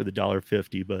at least for the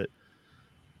 $1.50. But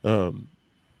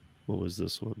what was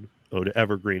this one? Oh, to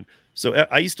Evergreen. So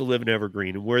I used to live in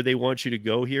Evergreen, and where they want you to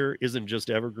go here isn't just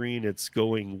Evergreen. It's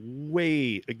going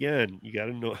way, again, you got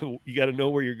to know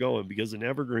where you're going, because in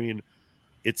Evergreen,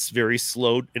 it's very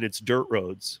slow, and it's dirt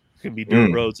roads. It can be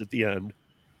dirt roads at the end.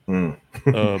 And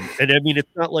I mean,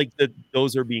 it's not like that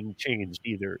those are being changed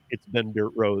either. It's been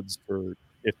dirt roads for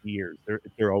 50 years.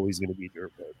 They're always going to be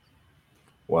dirt roads.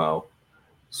 Wow.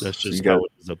 That's just how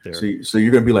it is up there. So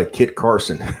you're going to be like Kit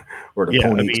Carson or the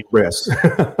Pony Express.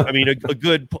 I mean, a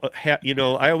good,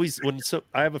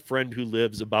 I have a friend who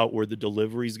lives about where the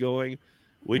delivery's going,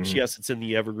 which, yes, it's in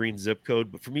the Evergreen zip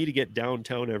code. But for me to get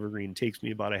downtown Evergreen takes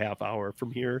me about a half hour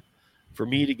from here. For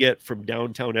me to get from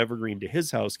downtown Evergreen to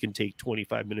his house can take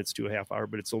 25 minutes to a half hour,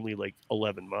 but it's only like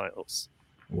 11 miles.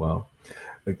 Wow.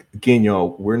 Again,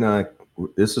 y'all,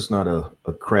 this is not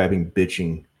a crabbing,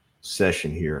 bitching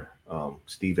session here.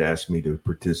 Steve asked me to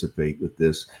participate with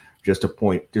this just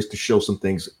to show some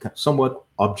things somewhat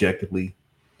objectively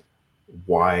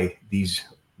why these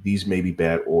may be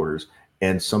bad orders,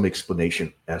 and some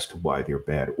explanation as to why they're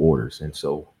bad orders. And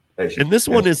so, this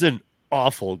one isn't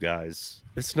awful, guys.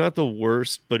 It's not the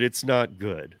worst, but it's not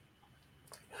good.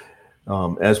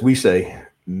 As we say,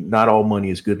 not all money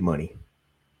is good money.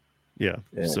 Yeah.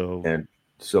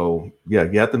 So you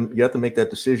have to make that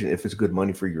decision if it's good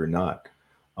money for you or not.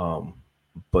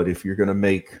 But if you're going to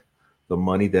make the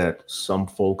money that some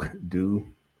folk do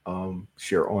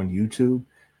share on YouTube,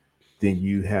 then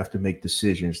you have to make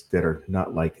decisions that are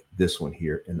not like this one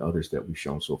here and others that we've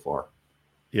shown so far.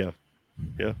 Yeah.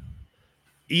 Yeah.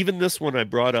 Even this one I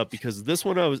brought up because this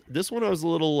one I was a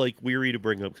little like weary to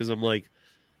bring up because I'm like,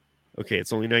 okay,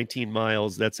 it's only 19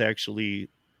 miles. That's actually,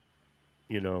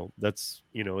 it's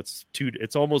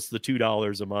almost the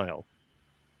 $2 a mile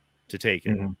to take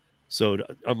it. Mm-hmm. So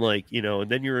I'm like, and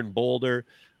then you're in Boulder.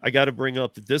 I got to bring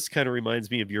up that this kind of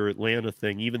reminds me of your Atlanta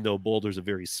thing, even though Boulder's a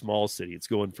very small city. It's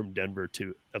going from Denver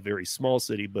to a very small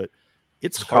city, but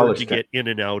it's hard to get in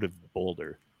and out of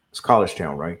Boulder. It's college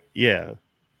town, right? Yeah.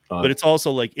 But it's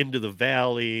also like into the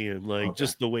valley and like Okay.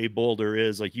 just the way Boulder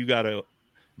is. Like you got to,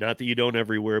 not that you don't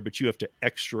everywhere, but you have to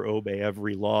extra obey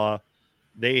every law.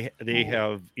 They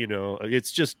have,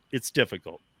 it's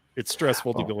difficult. It's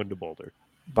stressful to go into Boulder.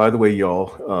 By the way,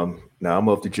 y'all, now I'm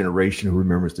of the generation who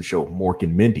remembers the show Mork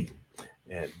and Mindy.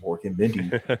 And Mork and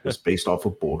Mindy was based off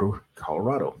of Boulder,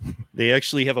 Colorado. They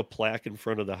actually have a plaque in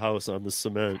front of the house on the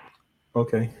cement.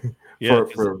 Okay. Yeah.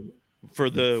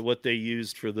 For what they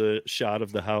used for the shot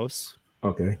of the house.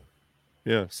 Okay.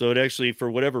 Yeah. So it actually,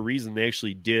 for whatever reason, they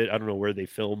actually did. I don't know where they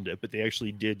filmed it, but they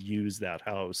actually did use that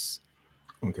house.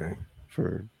 Okay.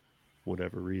 For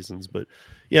whatever reasons. But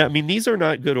yeah, I mean, these are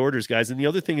not good orders, guys. And the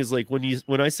other thing is like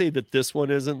when I say that this one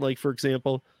isn't, like, for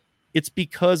example, it's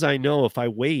because I know if I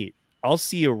wait, I'll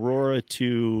see Aurora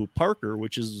to Parker,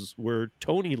 which is where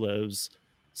Tony lives,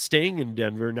 staying in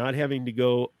Denver, not having to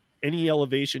go any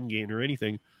elevation gain or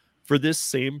anything for this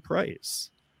same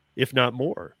price, if not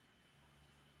more.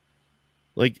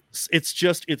 Like,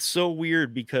 it's so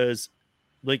weird because,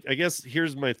 like, I guess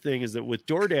here's my thing is that with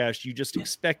DoorDash, you just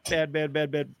expect bad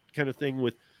kind of thing.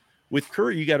 With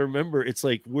Curry, you got to remember, it's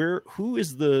like, who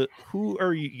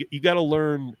are you? You got to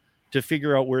learn to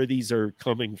figure out where these are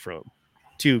coming from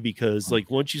too, because like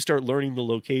once you start learning the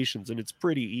locations, and it's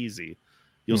pretty easy,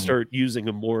 you'll start using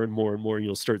them more and more and more.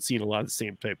 You'll start seeing a lot of the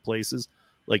same type places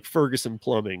like Ferguson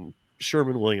Plumbing,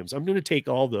 Sherman-Williams. I'm going to take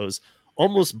all those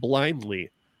almost blindly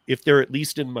if they're at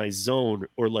least in my zone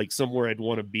or like somewhere I'd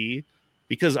want to be,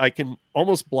 because I can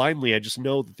almost blindly, I just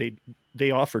know that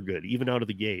they offer good even out of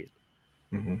the gate.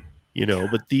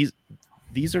 But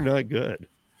these are not good.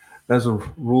 As a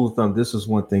rule of thumb, this is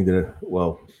one thing that,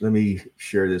 well, let me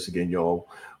share this again, y'all.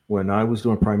 When I was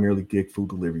doing primarily gig food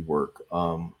delivery work,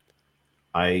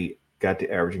 I got to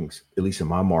averaging, at least in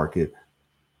my market,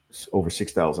 over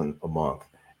 6,000 a month.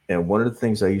 And one of the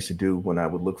things I used to do when I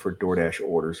would look for DoorDash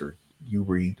orders or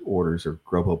Uber Eats orders or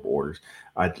Grubhub orders,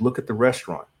 I'd look at the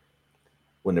restaurant.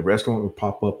 When the restaurant would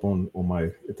pop up on my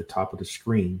at the top of the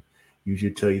screen,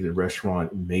 usually tell you the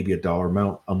restaurant, maybe a dollar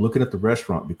amount. I'm looking at the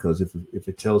restaurant because if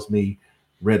it tells me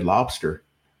Red Lobster,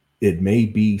 it may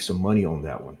be some money on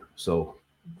that one. So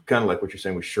kind of like what you're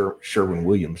saying with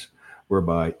Sherwin-Williams,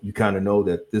 whereby you kind of know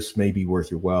that this may be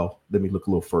worth your while. Let me look a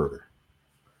little further.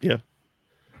 Yeah.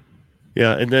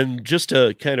 Yeah. And then just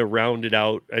to kind of round it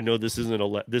out, I know this isn't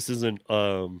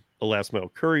a last mile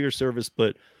courier service,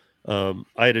 but I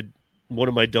had one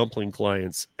of my dumpling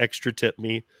clients extra tip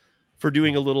me for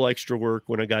doing a little extra work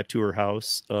when I got to her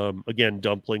house. Again,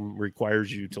 dumpling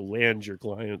requires you to land your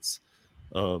clients.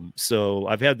 So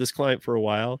I've had this client for a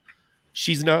while.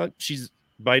 She's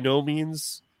by no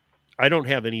means, I don't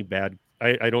have any bad,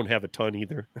 I don't have a ton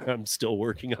either. I'm still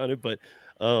working on it, but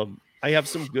I have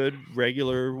some good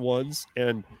regular ones,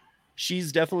 and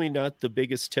she's definitely not the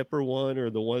biggest tipper one or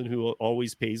the one who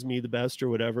always pays me the best or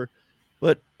whatever.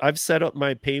 But I've set up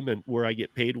my payment where I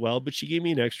get paid well, but she gave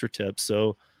me an extra tip.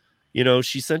 So,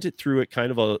 she sent it through at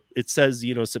it says,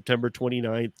 September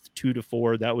 29th, 2 to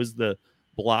 4. That was the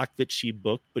block that she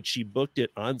booked, but she booked it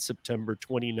on September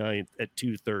 29th at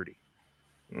 2:30.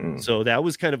 So that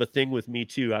was kind of a thing with me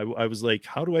too. I was like,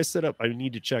 how do I set up? I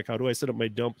need to check. How do I set up my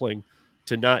dumpling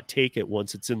to not take it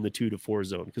once it's in the 2 to 4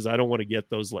 zone? Because I don't want to get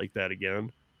those like that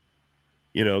again.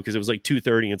 Because it was like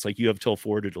 2:30. And it's like, you have till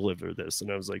 4 to deliver this. And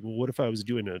I was like, well, what if I was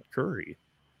doing a curry?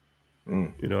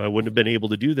 I wouldn't have been able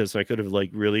to do this. I could have like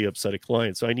really upset a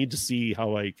client. So I need to see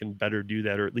how I can better do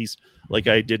that, or at least like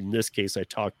I did in this case, I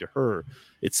talked to her.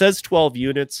 It says 12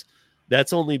 units.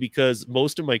 That's only because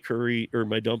most of my curry or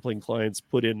my dumpling clients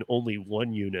put in only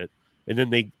 1 unit, and then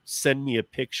they send me a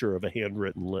picture of a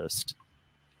handwritten list.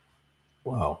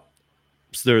 Wow.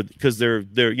 So they're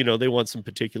they want some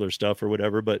particular stuff or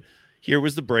whatever. But here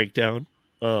was the breakdown.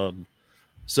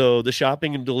 So the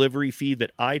shopping and delivery fee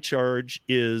that I charge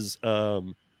is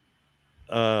what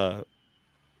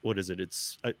is it?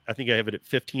 It's I think I have it at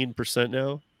 15%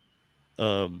 now.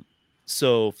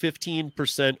 So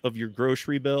 15% of your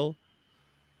grocery bill.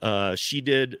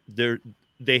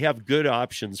 They have good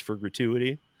options for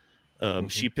gratuity.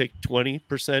 She picked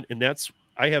 20%, and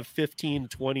I have 15,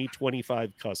 20,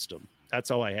 25 custom. That's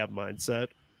how I have mine set.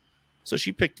 So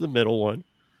she picked the middle one.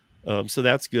 So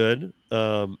that's good.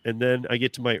 And then I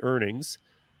get to my earnings,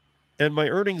 and my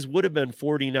earnings would have been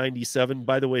 $40.97.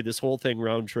 By the way, this whole thing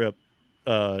round trip,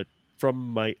 I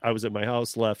was at my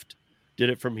house, left, did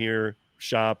it from here,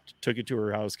 shopped, took it to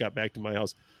her house, got back to my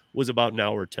house, was about an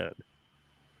hour 10.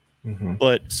 Mm-hmm.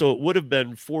 But so it would have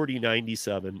been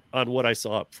 $40.97 on what I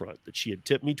saw up front, that she had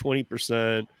tipped me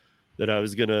 20%, that I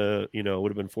was gonna, it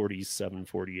would have been 47,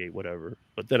 48, whatever.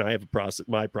 But then I have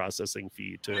my processing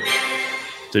fee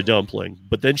to Dumpling.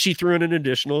 But then she threw in an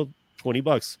additional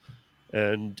 $20.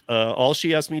 And all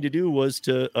she asked me to do was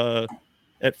to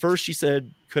at first she said,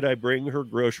 could I bring her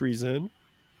groceries in?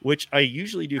 Which I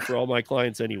usually do for all my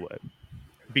clients anyway,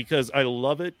 because I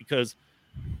love it. Because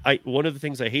one of the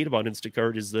things I hate about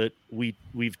Instacart is that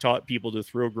we've taught people to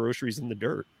throw groceries in the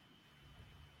dirt.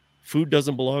 Food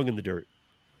doesn't belong in the dirt.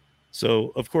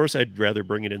 So of course I'd rather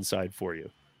bring it inside for you.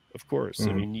 Of course. Mm-hmm.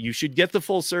 I mean, you should get the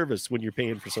full service when you're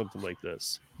paying for something like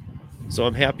this. So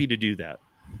I'm happy to do that.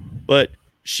 But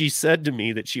she said to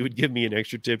me that she would give me an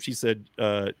extra tip. She said,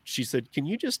 can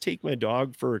you just take my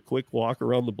dog for a quick walk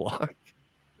around the block?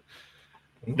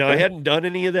 Okay. Now, I hadn't done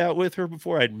any of that with her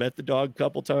before. I'd met the dog a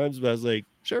couple times, but I was like,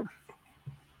 sure,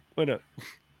 why not?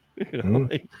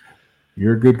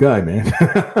 You're a good guy, man.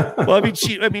 Well, I mean,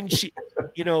 she,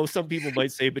 some people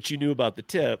might say, but you knew about the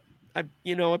tip. I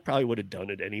probably would have done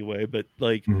it anyway, but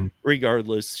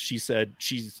regardless, she's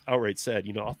outright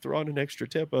said, I'll throw on an extra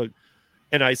tip.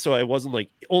 And I wasn't like,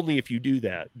 only if you do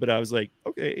that, but I was like,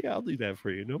 okay, yeah, I'll do that for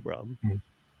you. No problem.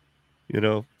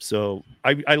 Mm-hmm. So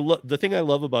I love, the thing I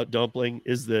love about Dumpling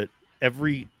is that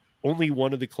only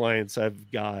one of the clients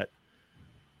I've got,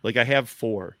 like I have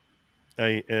 4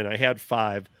 and I had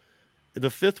 5. The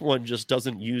 5th one just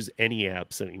doesn't use any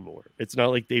apps anymore. It's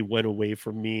not like they went away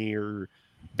from me or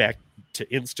back to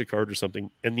Instacart or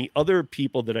something. And the other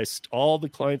people that all the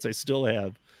clients I still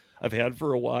have, I've had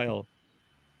for a while,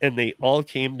 and they all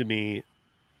came to me,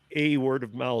 A, word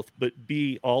of mouth, but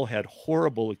B, all had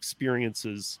horrible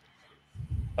experiences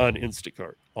on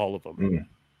Instacart, all of them. Mm.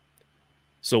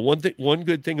 So one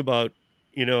good thing about,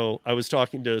 I was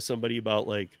talking to somebody about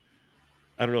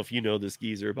I don't know if you know this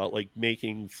geezer about I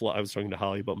was talking to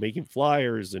Holly about making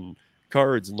flyers and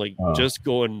cards and just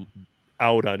going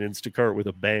out on Instacart with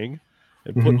a bang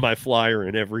and putting my flyer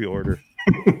in every order.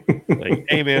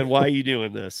 Hey man, why are you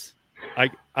doing this?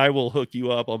 I will hook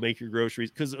you up. I'll make your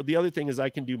groceries. Because the other thing is I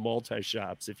can do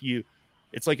multi-shops.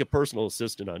 It's like a personal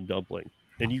assistant on Dumpling,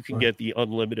 and you can get the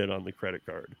unlimited on the credit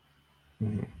card.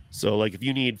 Mm-hmm. So if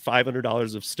you need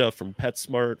 $500 of stuff from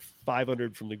PetSmart,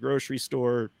 $500 from the grocery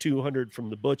store, $200 from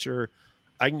the butcher,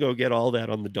 I can go get all that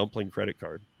on the Dumpling credit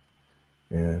card.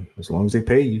 And as long as they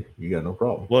pay you, you got no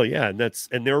problem. Well, yeah,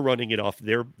 and they're running it off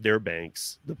their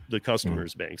banks, the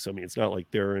customers' banks. I mean, it's not like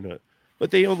they're in but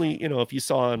they only, if you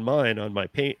saw on my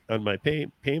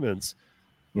payments,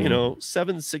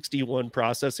 $761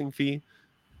 processing fee.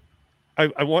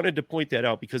 I wanted to point that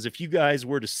out because if you guys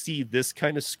were to see this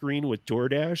kind of screen with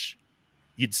DoorDash,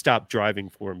 you'd stop driving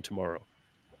for them tomorrow.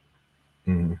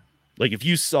 Mm-hmm. If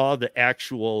you saw the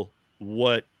actual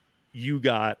what you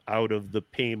got out of the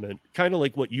payment, kind of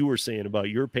like what you were saying about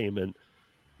your payment,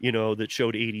 that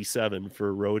showed 87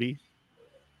 for Roadie.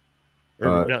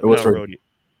 Or not Roadie.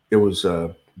 It was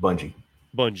Bungie.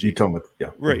 You talking about, yeah.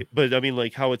 Right. But I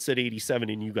mean, how it said 87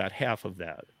 and you got half of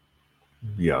that.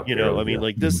 Yeah.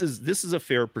 This is a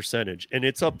fair percentage, and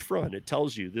it's up front. It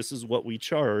tells you this is what we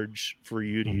charge for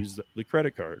you to use the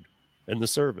credit card and the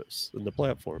service and the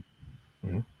platform.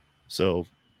 Mm-hmm. So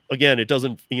again, it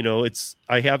doesn't,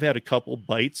 I have had a couple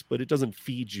bites, but it doesn't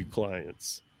feed you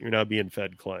clients. You're not being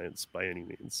fed clients by any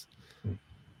means.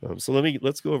 So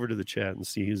let's go over to the chat and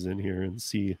see who's in here and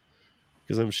see,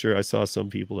 because I'm sure I saw some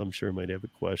people I'm sure might have a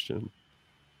question.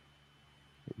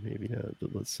 Maybe not,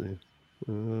 but let's see.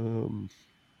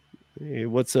 Hey,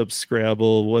 what's up,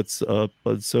 Scrabble? What's up,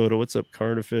 Bud Soda? What's up,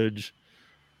 Carnifage?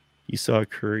 You saw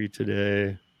Curry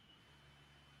today.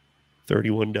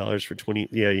 $31 for 20.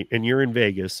 Yeah, and you're in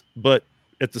Vegas. But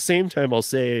at the same time, I'll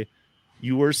say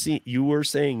you were saying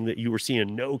that you were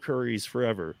seeing no Curries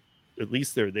forever. At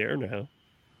least they're there now.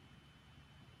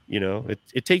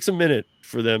 It takes a minute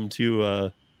for them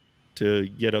to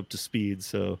get up to speed.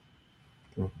 So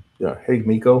yeah. Hey,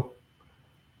 Miko.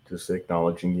 Just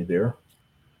acknowledging you there.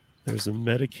 There's a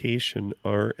medication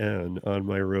RN on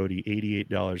my Roadie,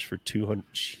 $88 for 200.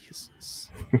 Jesus.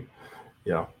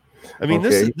 Yeah. I mean,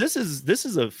 this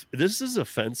is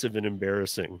offensive and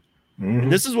embarrassing. Mm-hmm.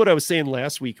 And this is what I was saying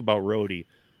last week about Roadie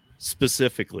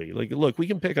specifically. Look, we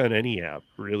can pick on any app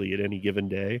really at any given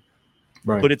day,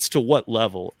 right? But it's to what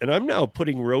level? And I'm now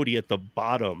putting Roadie at the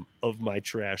bottom of my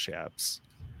trash apps.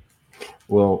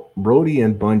 Well, Roadie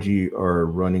and Bungie are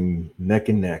running neck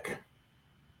and neck.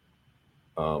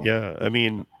 Yeah, I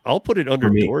mean, I'll put it under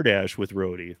DoorDash with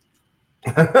Roadie.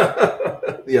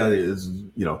 Yeah, it is.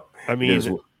 You know, I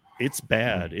mean, it's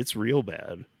bad. It's real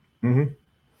bad. Mm-hmm.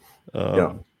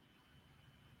 Yeah.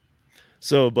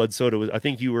 So, Bud Soda, I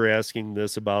think you were asking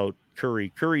this about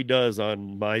Curry. Curry does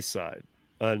on my side.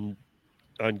 On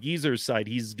Geezer's side,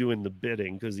 he's doing the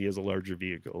bidding because he has a larger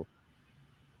vehicle.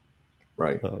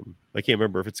 Right. I can't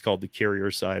remember if it's called the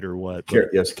carrier side or what.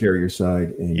 Yes, carrier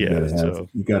side, and yeah,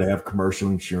 you gotta have commercial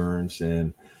insurance,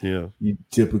 and yeah, you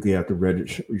typically have to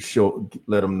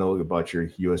let them know about your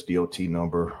USDOT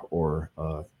number or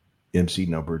MC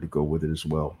number to go with it as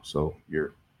well. So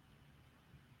you're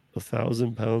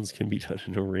 1,000 pounds can be done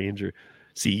in a Ranger.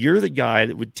 See, you're the guy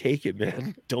that would take it,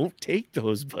 man. Don't take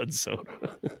those, Bud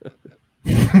Soda.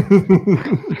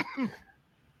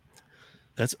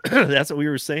 That's what we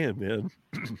were saying, man.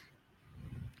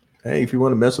 Hey, if you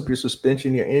want to mess up your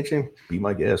suspension, your engine, be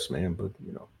my guest, man. But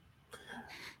you know.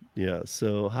 Yeah.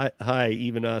 So hi,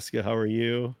 even Oscar. How are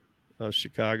you?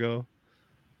 Chicago.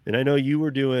 And I know you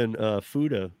were doing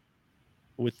Fuda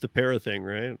with the para thing,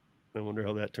 right? I wonder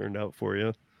how that turned out for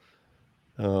you.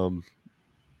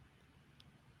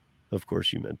 Of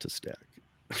course, you meant to stack.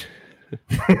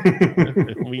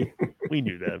 we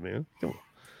knew that, man. Come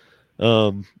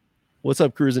on. What's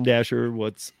up, Cruising Dasher?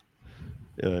 What's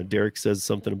Derek says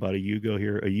something about a Yugo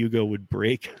here. A Yugo would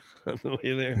break on the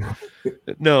way there.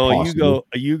 No, a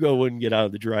Yugo wouldn't get out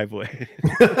of the driveway.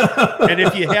 And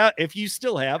if you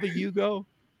still have a Yugo,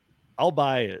 I'll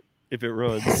buy it if it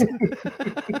runs.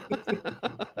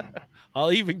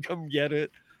 I'll even come get it.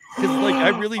 Because like I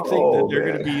really think that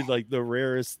they're going to be like the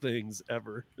rarest things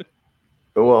ever.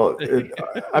 Well,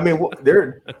 I mean,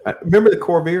 remember the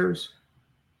Corvairs?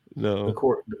 No,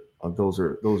 those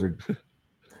are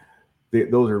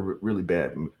really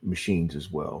bad machines as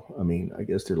well. I mean, I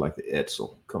guess they're like the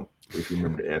Edsel. If you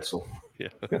remember the Edsel. Yeah.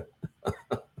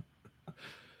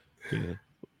 Yeah.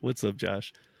 What's up,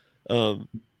 Josh?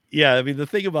 Yeah, I mean the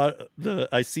thing about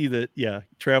I see that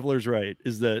Traveler's right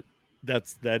is that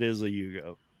is a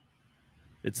Yugo.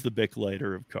 It's the Bic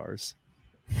lighter of cars.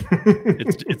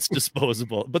 It's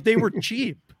disposable, but they were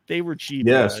cheap. They were cheap.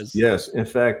 Yes, guys. yes. In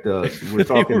fact, we're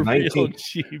talking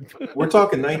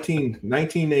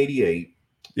 1988.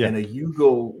 Yeah. And a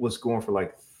Yugo was going for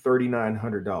like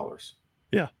 $3,900.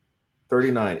 Yeah.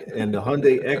 39. And the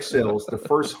Hyundai XLs, the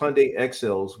first Hyundai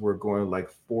XLs were going like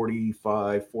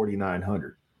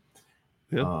 4,900.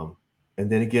 Yeah. And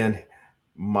then again,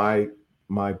 my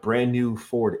brand new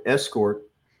Ford Escort,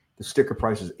 the sticker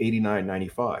price is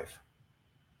 $89.95.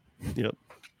 Yep.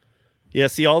 Yeah.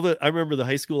 See, I remember the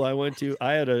high school I went to.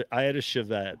 I had a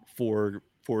Chevette four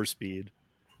speed,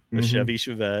 a Chevy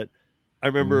Chevette. I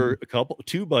remember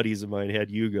two buddies of mine had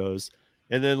Yugos,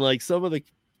 and then like some of the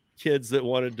kids that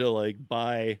wanted to like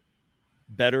buy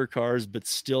better cars but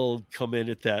still come in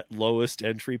at that lowest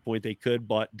entry point they could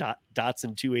bought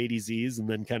Datsun 280Zs and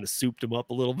then kind of souped them up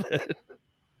a little bit.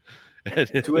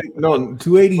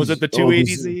 280. Was it the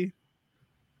 280Z?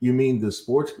 You mean the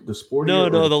sport? No,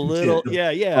 the little,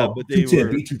 yeah. But they were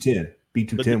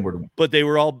B210 were, but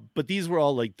these were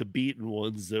all like the beaten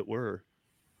ones that were.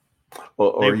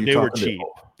 They were cheap.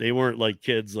 They weren't like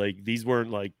kids. Like these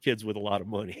weren't like kids with a lot of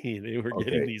money. They were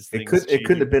getting these things. It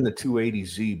couldn't have been the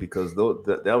 280Z because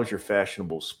that was your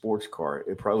fashionable sports car.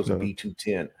 It probably was a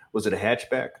B210. Was it a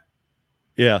hatchback?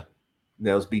 Yeah,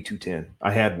 that was B210.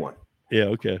 I had one. Yeah.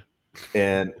 Okay.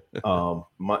 And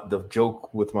the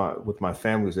joke with my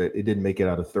family was that it didn't make it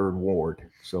out of Third Ward.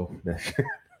 So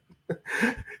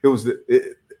it was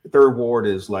Third Ward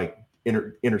is like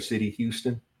inner city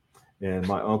Houston. And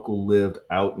my uncle lived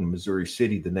out in Missouri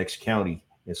City, the next county,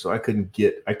 and so I couldn't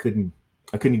get out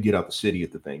the city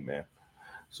at the thing, man.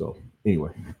 So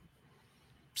anyway,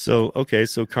 so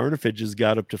Carnifage has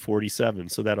got up to 47,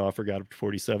 so that offer got up to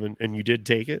 47, and you did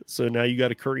take it. So now you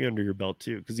got a Curry under your belt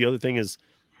too, because the other thing is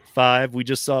 5. We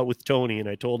just saw it with Tony, and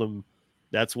I told him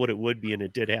that's what it would be, and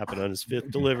it did happen on his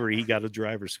 5th delivery. He got a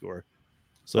driver score,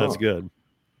 so that's good.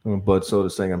 Bud Soda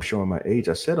saying I'm showing my age.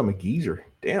 I said I'm a geezer.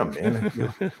 Damn, man.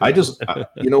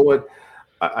 You know what?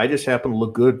 I just happen to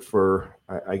look good for,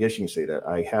 I guess you can say that.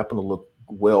 I happen to look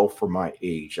well for my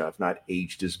age. I've not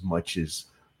aged as much as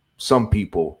some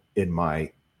people in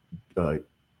my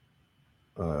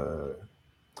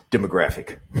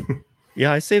demographic.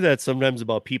 Yeah, I say that sometimes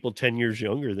about people 10 years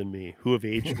younger than me who have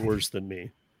aged worse than me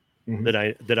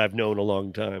that I've known a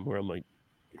long time, where I'm like,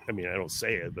 I mean, I don't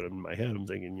say it, but in my head, I'm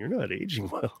thinking, you're not aging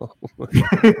well.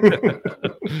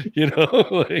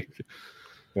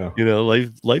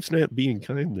 Life's not being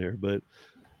kind there. But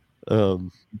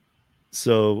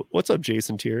So what's up,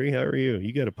 Jason Terry? How are you?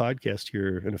 You got a podcast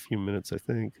here in a few minutes, I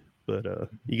think. But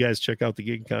you guys check out the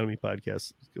Gig Economy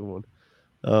podcast. It's a good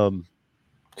one.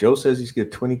 Joe says he's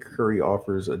get 20 curry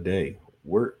offers a day.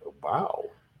 Wow.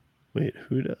 Wait,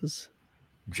 who does?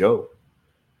 Joe.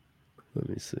 Let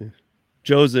me see.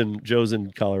 Joe's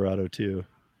in Colorado too.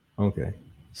 Okay.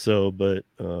 So, but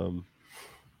well,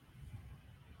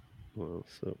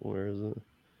 so where is it?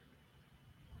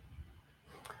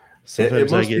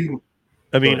 Sometimes I get.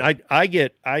 I mean,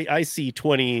 I see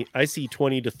 20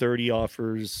 to 30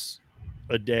 offers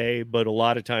a day, but a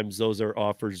lot of times those are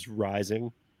offers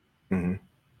rising. Mm-hmm.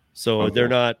 So they're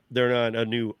not a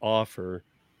new offer.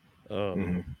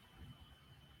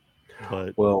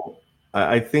 But well,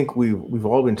 I think we've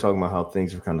all been talking about how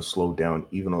things have kind of slowed down,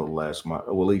 even on the last month.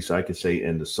 Well, at least I could say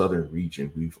in the southern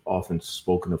region, we've often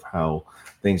spoken of how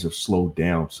things have slowed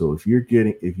down. So if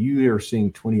you are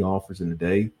seeing 20 offers in a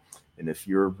day, and if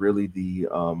you're really the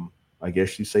I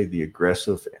guess you say the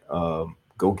aggressive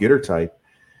go-getter type,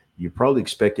 you're probably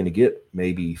expecting to get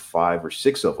maybe 5 or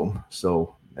 6 of them.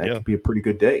 So that could be a pretty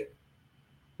good day.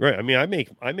 Right. I mean, I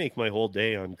make my whole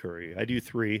day on curry. I do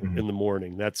 3 in the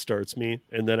morning. That starts me.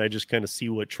 And then I just kind of see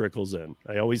what trickles in.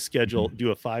 I always do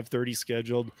a 5:30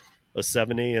 scheduled, a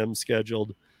 7 a.m.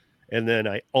 scheduled. And then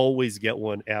I always get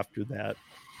one after that,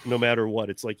 no matter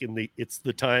what. It's like it's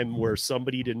the time where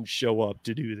somebody didn't show up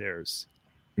to do theirs.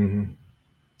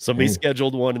 Somebody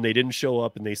scheduled one and they didn't show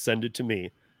up and they send it to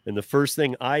me. And the first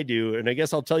thing I do, and I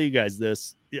guess I'll tell you guys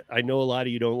this, I know a lot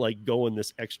of you don't like going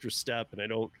this extra step, and I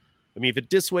mean, if it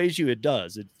dissuades you, it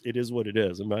does. It is what it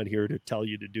is. I'm not here to tell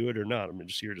you to do it or not. I'm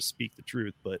just here to speak the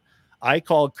truth. But I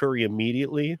call curry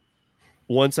immediately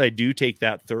once I do take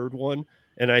that third one,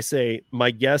 and I say, my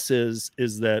guess is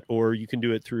that, or you can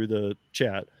do it through the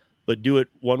chat, but do it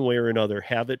one way or another.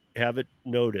 Have it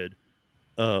noted,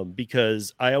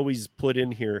 because I always put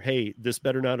in here, hey, this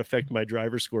better not affect my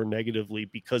driver score negatively,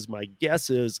 because my guess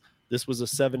is this was a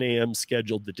 7 a.m.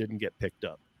 scheduled that didn't get picked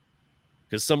up.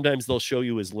 Because sometimes they'll show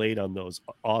you as late on those,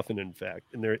 often in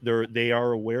fact, and they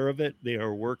are aware of it. They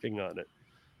are working on it,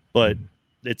 but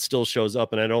it still shows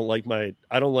up. And I don't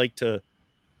like to.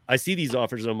 I see these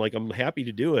offers, and I'm like, I'm happy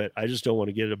to do it. I just don't want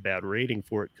to get a bad rating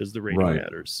for it, because the rating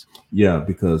matters. Yeah,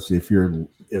 because if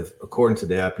according to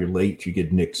the app you're late, you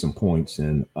get nicked some points,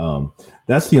 and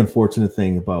that's the unfortunate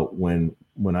thing about when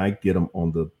I get them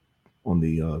on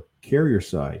the carrier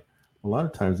side. A lot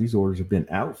of times these orders have been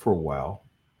out for a while.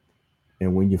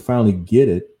 And when you finally get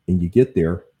it and you get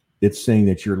there, it's saying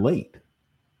that you're late.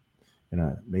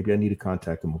 And maybe I need to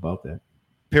contact them about that.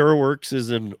 Paraworks is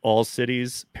in all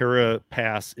cities.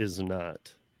 Parapass is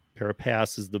not.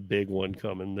 Parapass is the big one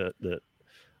coming. That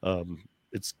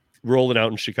it's rolling out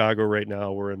in Chicago right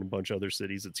now. We're in a bunch of other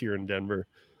cities. It's here in Denver,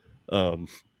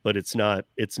 but it's not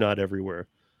everywhere.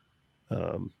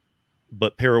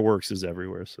 But Paraworks is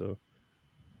everywhere. So.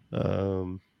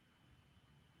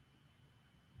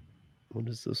 What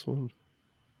is this one?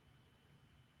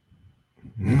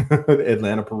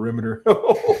 Atlanta perimeter.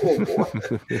 Oh,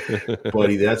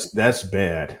 buddy, that's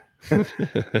bad.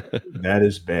 That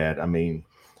is bad. I mean,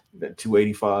 that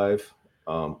 285,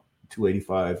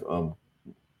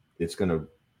 it's going to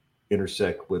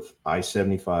intersect with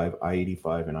I-75,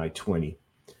 I-85, and I-20.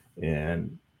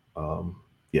 And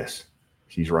yes,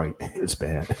 she's right. It's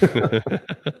bad.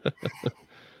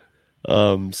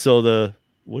 So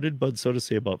what did Bud Soda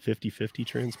say about 50-50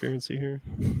 transparency here?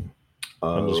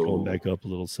 I'm just going back up a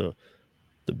little. So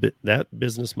that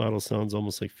business model sounds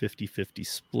almost like 50-50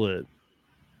 split.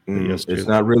 It's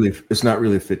not really a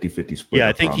 50-50 split. Yeah,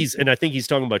 I think he's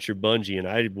talking about your Bungie, and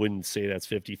I wouldn't say that's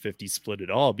 50-50 split at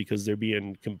all, because they're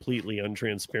being completely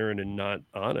untransparent and not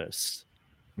honest.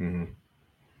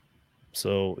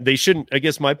 So they shouldn't. I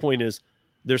guess my point is,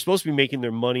 they're supposed to be making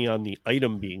their money on the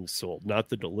item being sold, not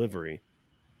the delivery.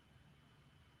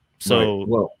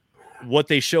 So what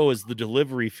they show is the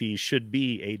delivery fee should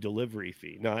be a delivery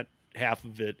fee, not half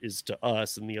of it is to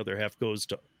us and the other half goes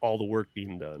to all the work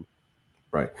being done.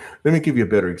 Right. Let me give you a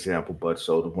better example, Bud.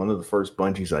 So one of the first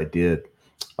bungees I did,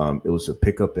 it was a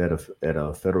pickup at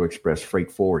a Federal Express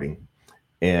freight forwarding,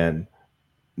 and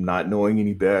not knowing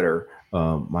any better,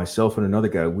 myself and another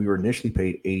guy, we were initially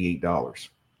paid $88.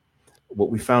 What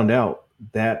we found out,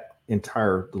 that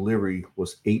entire delivery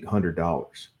was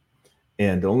 $800.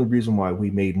 And the only reason why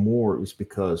we made more was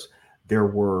because we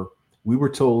were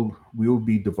told we would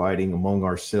be dividing among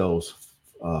ourselves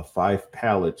 5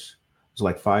 pallets. It was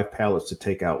like 5 pallets to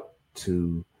take out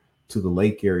to the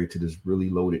lake area to this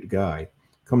really loaded guy.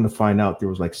 Come to find out, there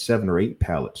was like 7 or 8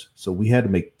 pallets. So we had to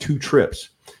make 2 trips.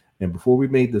 And before we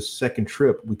made the second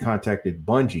trip, we contacted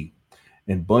Bungie.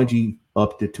 and Bungie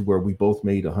upped it to where we both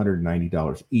made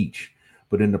 $190 each.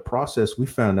 But in the process, we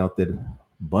found out that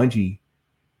Bungie,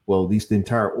 well, at least the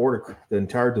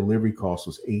entire delivery cost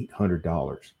was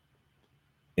 $800.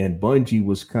 And Bungie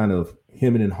was kind of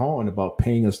hemming and hawing about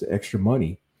paying us the extra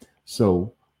money.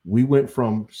 So we went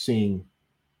from seeing,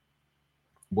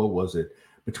 what was it?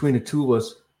 Between the two of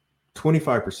us,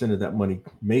 25% of that money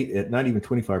made it, not even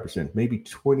 25%, maybe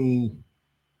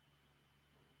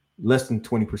less than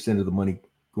 20% of the money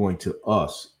going to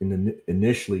us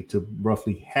initially, to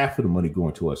roughly half of the money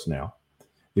going to us now,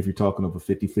 if you're talking of a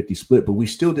 50-50 split. But we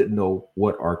still didn't know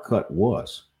what our cut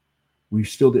was. We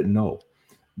still didn't know.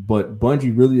 But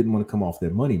Bungie really didn't want to come off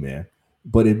that money, man.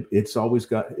 But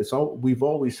we've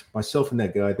always, myself and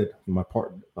that guy,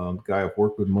 guy I've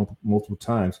worked with multiple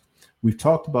times, we've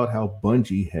talked about how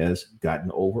Bungie has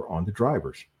gotten over on the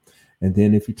drivers. And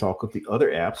then if you talk of the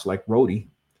other apps like Roadie,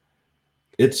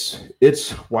 it's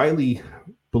widely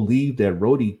believed that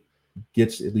Roadie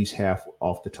gets at least half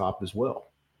off the top as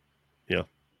well. Yeah.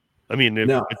 I mean,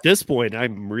 at this point,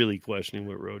 I'm really questioning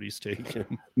what Roadie's taking.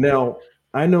 Now,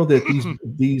 I know that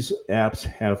these apps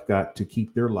have got to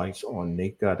keep their lights on.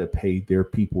 They've got to pay their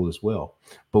people as well.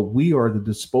 But we are the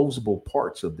disposable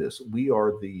parts of this. We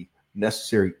are the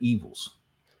necessary evils.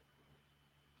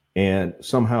 And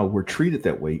somehow we're treated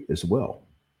that way as well.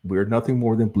 We're nothing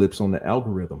more than blips on the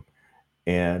algorithm.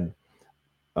 And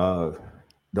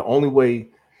the only way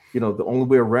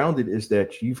around it is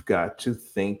that you've got to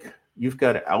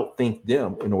outthink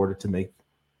them in order to make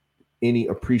any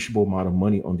appreciable amount of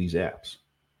money on these apps.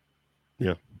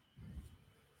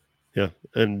 Yeah.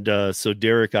 And so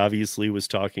Derek obviously was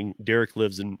talking. Derek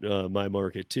lives in my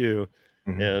market too.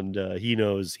 Mm-hmm. And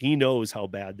he knows how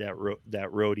bad that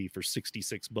Roadie for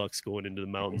 $66 going into the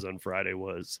mountains on Friday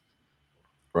was.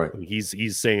 Right. I mean,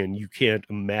 he's saying you can't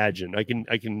imagine. I can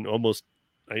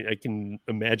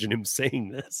imagine him saying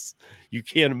this. You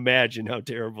can't imagine how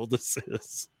terrible this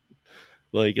is.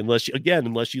 Like, unless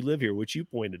you live here, which you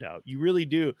pointed out, you really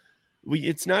do.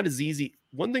 It's not as easy.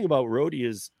 One thing about Roadie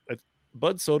is,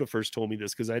 Bud Soda first told me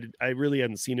this, because I really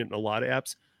hadn't seen it in a lot of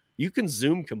apps. You can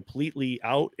zoom completely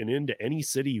out and into any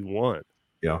city you want.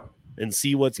 Yeah. And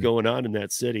see what's going on in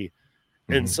that city.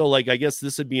 Mm-hmm. And so, like, I guess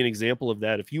this would be an example of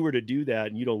that. If you were to do that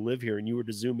and you don't live here and you were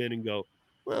to zoom in and go,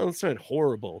 well, it's not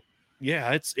horrible.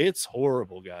 Yeah, it's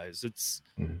horrible, guys. It's,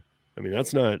 mm-hmm. I mean,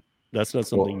 that's not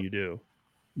something you do.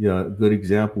 Yeah, a good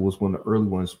example was one of the early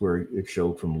ones where it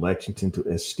showed from Lexington to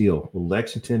Estill. Well,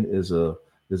 Lexington is a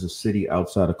city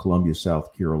outside of Columbia,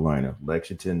 South Carolina.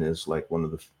 Lexington is like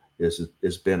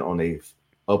it's been on a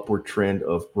upward trend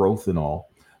of growth and all.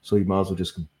 So you might as well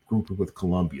just group it with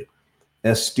Columbia.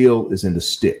 Estill is in the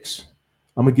sticks.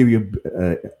 I'm gonna give you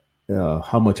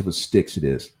how much of a sticks it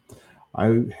is. I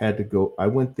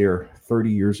went there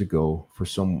 30 years ago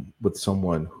with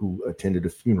someone who attended a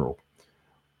funeral.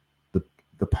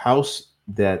 The house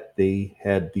that they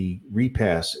had the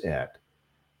repast at,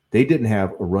 they didn't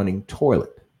have a running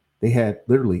toilet. They had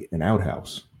literally an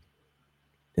outhouse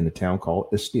in a town called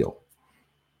Estill.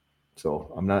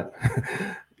 So I'm not.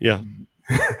 Yeah.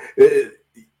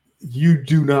 You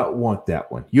do not want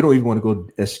that one. You don't even want to go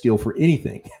to Estill for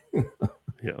anything.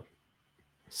 Yeah.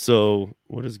 So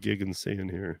what is Giggins saying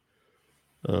here?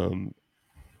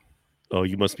 Oh,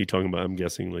 you must be talking about, I'm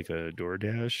guessing, like a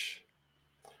DoorDash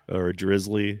or a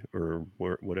Drizzly or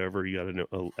whatever. You got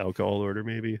an alcohol order,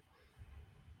 maybe.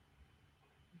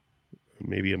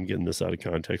 Maybe I'm getting this out of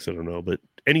context. I don't know. But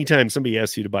anytime somebody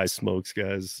asks you to buy smokes,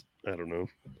 guys, I don't know.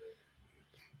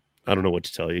 I don't know what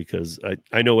to tell you, because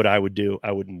I know what I would do.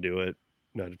 I wouldn't do it.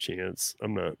 Not a chance.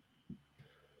 I'm not.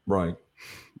 Right.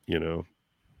 You know,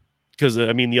 because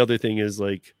I mean, the other thing is,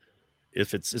 like,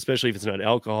 especially if it's not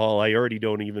alcohol, I already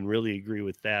don't even really agree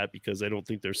with that, because I don't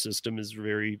think their system is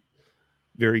very,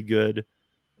 very good.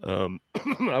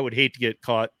 I would hate to get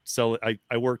caught selling.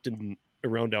 I worked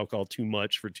around alcohol too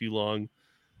much for too long,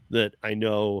 that I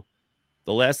know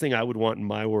the last thing I would want in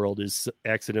my world is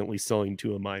accidentally selling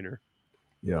to a minor.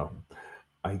 Yeah.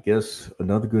 I guess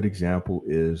another good example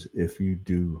is if you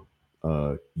do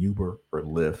Uber or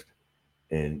Lyft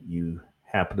and you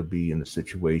happen to be in a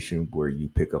situation where you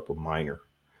pick up a minor,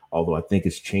 although I think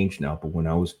it's changed now, but when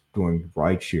I was doing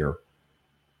rideshare,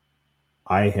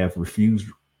 I have refused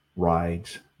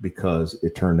rides because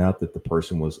it turned out that the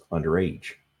person was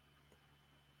underage.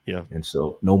 Yeah. And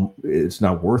so, no, it's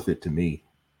not worth it to me.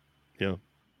 Yeah.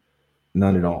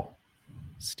 None at all.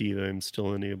 Steve, I'm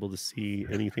still unable to see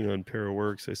anything on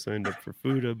ParaWorks. I signed up for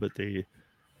FUTA, but they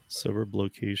suburb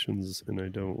locations, and I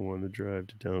don't want to drive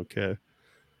to town. Okay.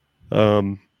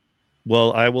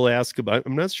 Well, I will ask about.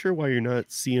 I'm not sure why you're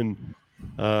not seeing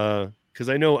because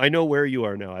I know where you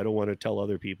are now. I don't want to tell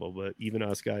other people, but even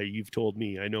us guy, you've told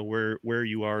me. I know where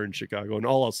you are in Chicago, and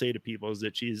all I'll say to people is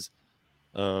that she's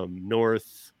northeast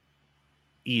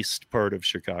part of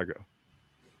Chicago.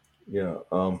 Yeah.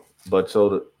 But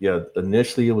so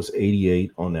initially it was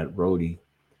 88 on that roadie,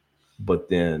 but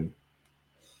then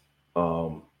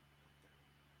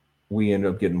we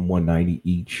ended up getting 190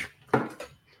 each.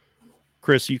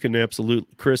 Chris, you can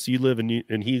Chris, you live in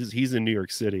and he's in New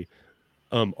York City.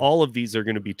 All of these are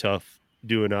going to be tough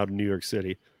doing out of New York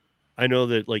City. I know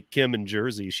that like Kim in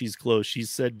Jersey, she's close. She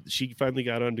said she finally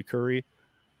got onto Curry,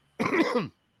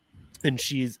 and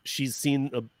she's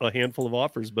seen a handful of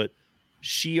offers, but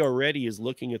she already is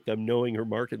looking at them, knowing her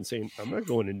market, and saying, "I'm not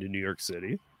going into New York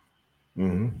City."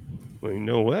 Like,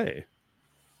 no way.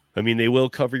 I mean, they will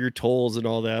cover your tolls and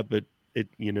all that, but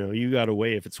you got to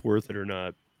weigh if it's worth it or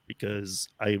not, because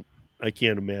I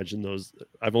can't imagine those.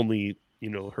 I've only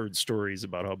heard stories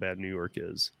about how bad New York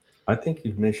is. I think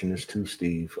you've mentioned this too,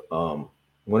 Steve.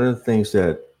 One of the things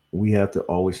that we have to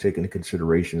always take into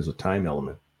consideration is a time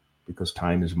element, because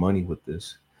time is money with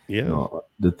this. Yeah.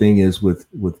 The thing is with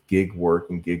gig work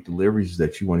and gig deliveries is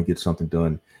that you want to get something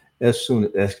done as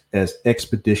soon as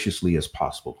expeditiously as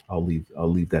possible. I'll leave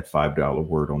that $5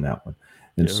 word on that one.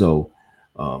 And so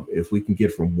if we can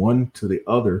get from one to the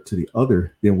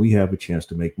other, then we have a chance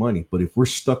to make money. But if we're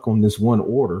stuck on this one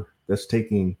order that's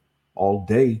taking all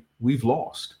day, we've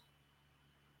lost.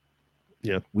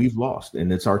 Yeah, we've lost,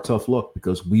 and it's our tough luck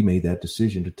because we made that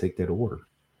decision to take that order.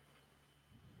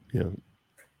 Yeah.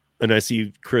 And I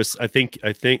see, Chris, I think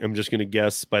I'm just going to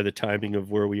guess by the timing of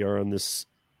where we are on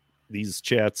these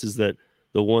chats is that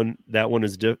that one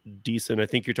is decent. I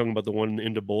think you're talking about the one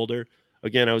into Boulder.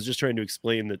 Again, I was just trying to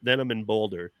explain that then I'm in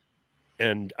Boulder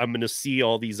and I'm going to see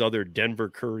all these other Denver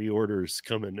Curry orders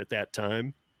coming at that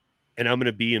time. And I'm going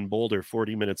to be in Boulder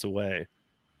 40 minutes away.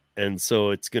 And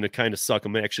so it's going to kind of suck.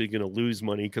 I'm actually going to lose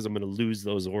money because I'm going to lose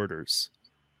those orders.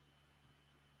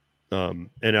 And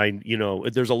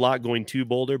there's a lot going to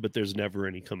Boulder, but there's never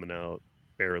any coming out,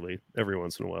 barely, every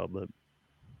once in a while. But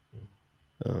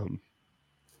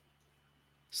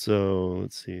so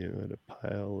let's see. I had a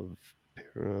pile of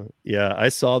yeah, I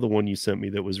saw the one you sent me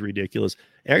that was ridiculous.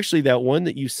 Actually, that one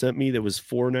that you sent me that was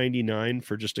 $4.99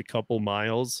 for just a couple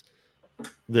miles,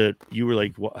 that you were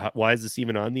like, why is this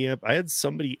even on the app? I had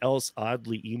somebody else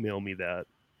oddly email me that.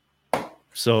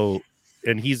 So,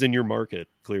 and he's in your market,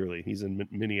 clearly. He's in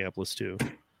Minneapolis too.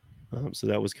 So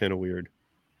that was kind of weird.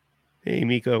 Hey,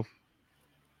 Miko.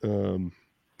 Let's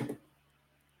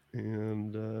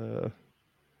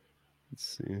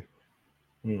see.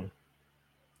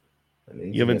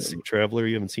 You haven't seen Traveler.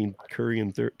 You haven't seen Curry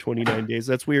in 29 days.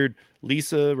 That's weird.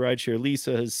 Lisa, rideshare.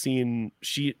 Lisa has seen.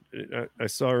 I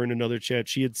saw her in another chat.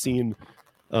 She had seen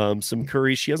some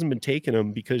Curry. She hasn't been taking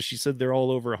them because she said they're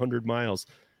all over 100 miles.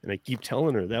 And I keep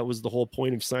telling her that was the whole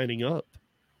point of signing up.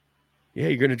 Yeah,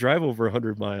 you're going to drive over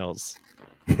 100 miles,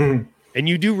 and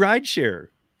you do rideshare.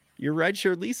 You're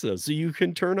rideshare Lisa, so you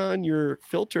can turn on your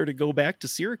filter to go back to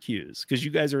Syracuse because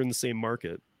you guys are in the same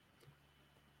market.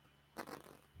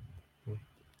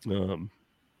 But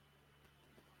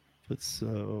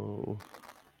so,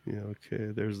 yeah,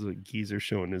 okay. There's a geezer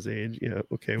showing his age. Yeah,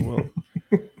 okay, well,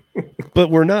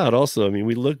 but we're not. Also, I mean,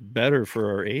 we look better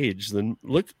for our age than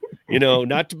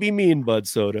not to be mean, Bud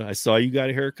Soda. I saw you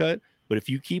got a haircut, but if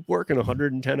you keep working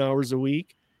 110 hours a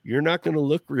week, you're not going to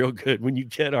look real good when you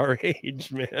get our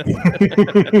age, man.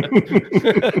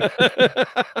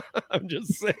 I'm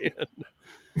just saying.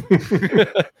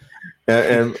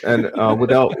 and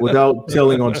without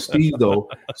telling on Steve, though,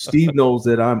 Steve knows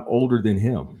that I'm older than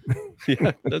him.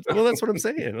 Yeah, that's what I'm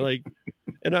saying. Like,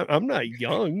 and I'm not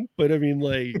young, but I mean,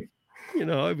 like,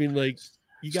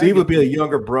 Steve would be a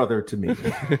younger brother to me.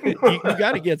 you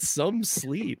got to get some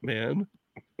sleep, man.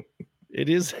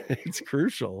 It's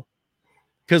crucial.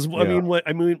 Because I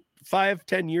mean,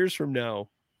 5-10 years from now,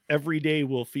 every day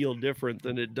will feel different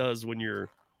than it does when you're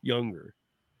younger.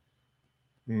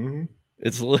 Mm-hmm.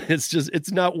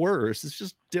 It's not worse. It's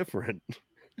just different.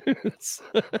 I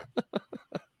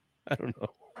don't know.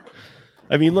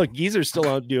 I mean, look, Geezer's still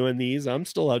out doing these. I'm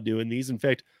still out doing these. In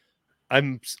fact,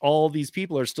 all these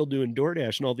people are still doing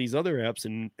DoorDash and all these other apps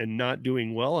and not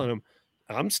doing well on them.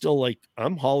 I'm still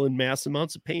I'm hauling mass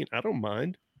amounts of paint. I don't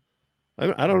mind.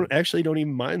 I don't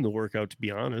even mind the workout, to be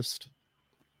honest.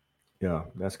 Yeah,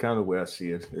 that's kind of the way I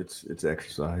see it. It's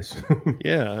exercise.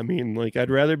 Yeah, I mean, like, I'd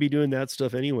rather be doing that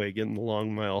stuff anyway, getting the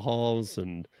long mile hauls,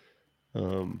 and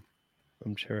I'm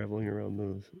traveling around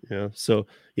those. Yeah, so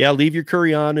yeah, leave your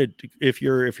Curry on it if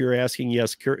you're asking.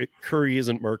 Yes, Curry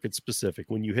isn't market specific.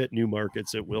 When you hit new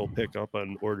markets, it will pick up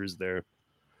on orders there.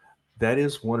 that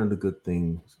is one of the good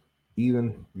things.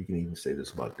 Even you can even say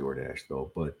this about DoorDash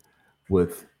though, but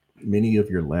with many of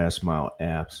your last mile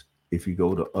apps, if you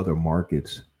go to other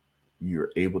markets,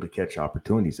 you're able to catch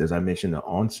opportunities. As I mentioned at the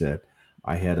onset,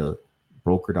 I had a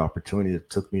brokered opportunity that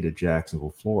took me to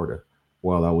Jacksonville, Florida.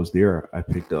 While I was there, I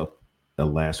picked up a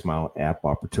last mile app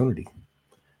opportunity,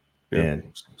 Yeah.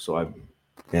 and so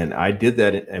I did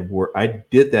that, and where I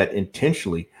did that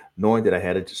intentionally, knowing that I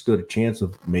had stood a chance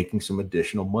of making some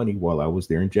additional money while I was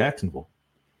there in Jacksonville.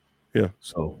 Yeah.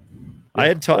 So I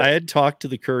had talked to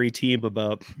the Curry team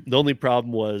about, the only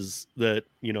problem was that,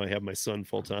 you know, I have my son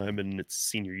full time and it's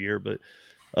senior year, but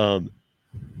I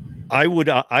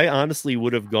honestly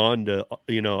would have gone to,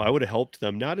 you know, I would have helped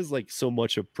them, not as like so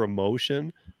much a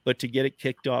promotion, but to get it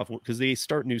kicked off, because they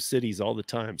start new cities all the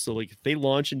time. So like if they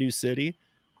launch a new city,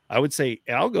 I would say,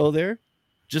 I'll go there.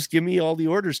 Just give me all the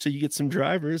orders till you get some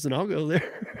drivers and I'll go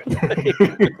there.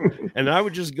 And I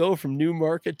would just go from new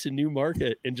market to new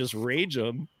market and just rage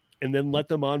them and then let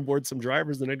them onboard some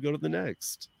drivers, and I'd go to the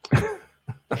next.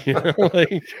 You know,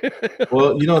 like,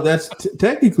 well, you know, that's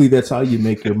technically that's how you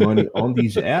make your money on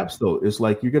these apps, though. It's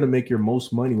like you're going to make your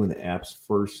most money when the apps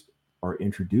first are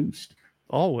introduced.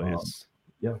 always.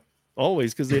 Yeah.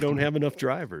 Always, because they don't have enough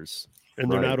drivers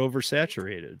and they're Right. not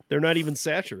oversaturated. They're not even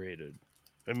saturated.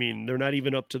 I mean, they're not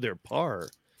even up to their par.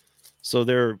 So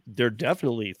they're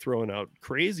definitely throwing out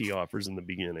crazy offers in the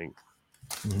beginning.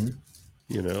 Mhm.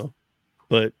 You know,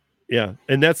 but yeah,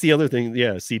 and that's the other thing.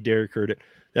 Yeah, see, Derek heard it.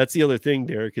 That's the other thing,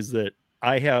 Derek, is that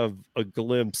I have a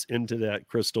glimpse into that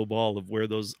crystal ball of where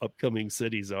those upcoming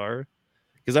cities are.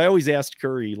 Because I always asked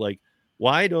Curry, like,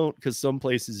 why don't, because some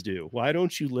places do, why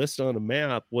don't you list on a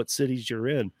map what cities you're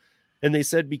in? And they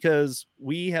said, because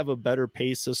we have a better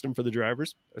pay system for the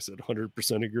drivers. I said,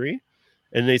 100% agree.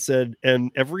 And they said,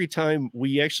 and every time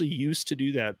we actually used to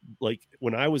do that, like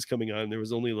when I was coming on, there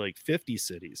was only like 50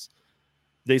 cities.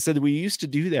 They said that we used to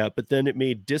do that, but then it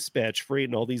made Dispatch, Freight,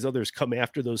 and all these others come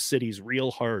after those cities real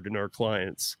hard in our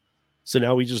clients. So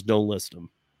now we just don't list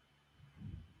them.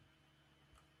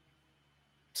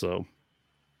 So,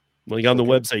 like on the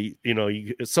website, you know,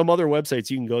 some other websites,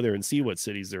 you can go there and see what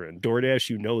cities they're in. DoorDash,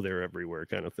 you know, they're everywhere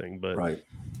kind of thing. But Right.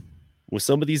 with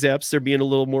some of these apps, they're being a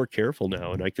little more careful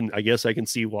now. And I guess I can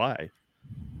see why,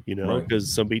 you know,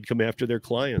 because somebody'd come after their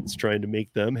clients trying to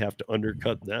make them have to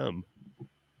undercut them.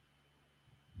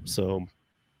 So,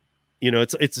 you know,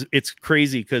 it's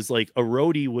crazy because like a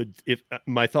roadie would, if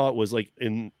my thought was like,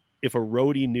 if a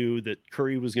roadie knew that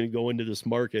Curry was going to go into this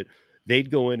market, they'd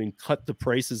go in and cut the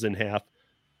prices in half,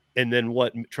 and then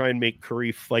try and make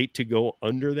Curry fight to go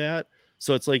under that.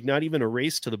 So it's like not even a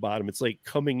race to the bottom. It's like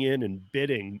coming in and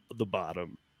bidding the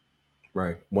bottom.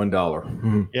 Right.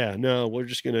 $1. Yeah, no, we're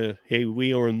just gonna, hey,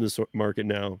 we are in this market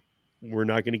now. We're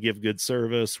not going to give good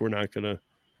service. We're not going to,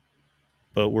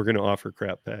 but we're going to offer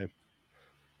crap pay.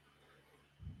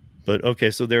 But okay,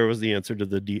 so there was the answer to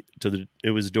the it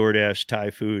was DoorDash,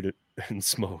 Thai food, and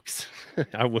smokes.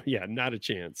 Yeah, not a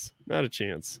chance. Not a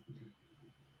chance.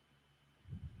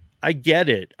 I get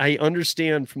it. I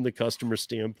understand from the customer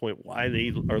standpoint why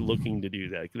they are looking to do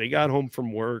that. They got home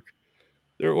from work,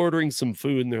 they're ordering some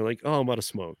food, and they're like, "Oh, I'm out of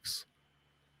smokes,"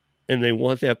 and they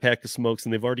want that pack of smokes,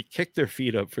 and they've already kicked their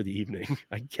feet up for the evening.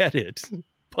 I get it,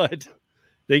 but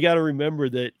they got to remember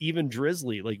that even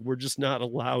Drizzly, like, we're just not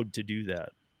allowed to do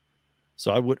that.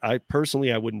 So I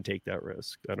personally wouldn't take that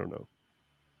risk. I don't know.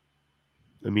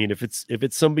 I mean, if it's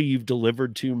somebody you've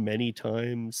delivered to many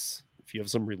times, if you have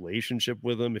some relationship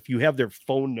with them, if you have their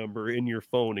phone number in your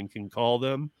phone and can call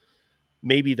them,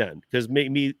 maybe then, because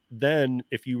maybe then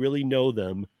if you really know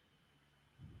them,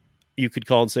 you could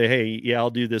call and say, hey, yeah,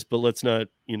 I'll do this, but let's not,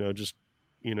 just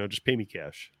pay me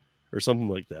cash or something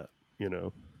like that.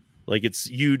 Like it's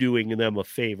you doing them a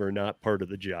favor, not part of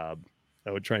the job.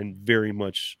 I would try and very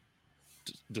much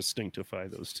distinctify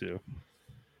those two.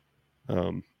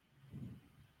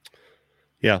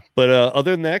 Yeah, but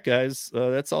other than that, guys,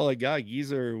 that's all I got.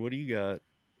 Geezer, what do you got?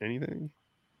 Anything?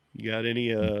 You got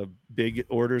any big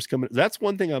orders coming? That's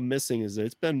one thing I'm missing, is that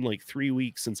it's been like 3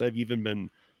 weeks since I've even been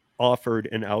offered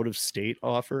an out of state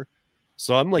offer.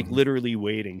 So I'm like literally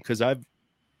waiting, because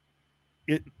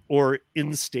or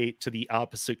in state to the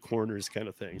opposite corners kind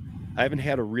of thing. I haven't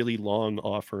had a really long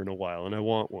offer in a while, and I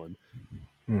want one.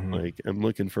 Like I'm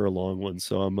looking for a long one.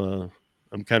 So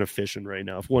I'm kind of fishing right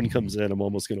now. If one comes in, I'm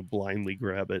almost going to blindly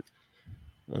grab it.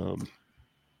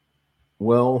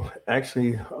 Well,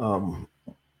 actually,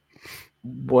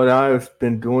 what I've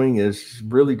been doing is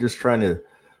really just trying to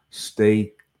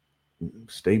stay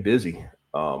busy.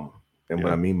 And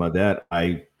what I mean by that,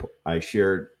 I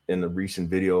shared in the recent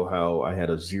video how I had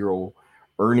a zero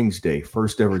earnings day,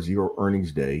 first ever zero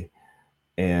earnings day.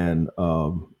 and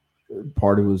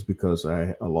part of it was because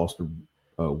I lost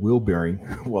a wheel bearing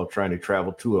while trying to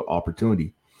travel to an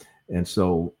opportunity, and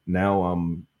so now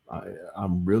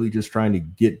I'm really just trying to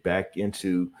get back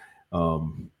into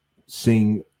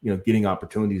seeing, getting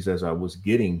opportunities as I was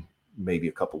getting maybe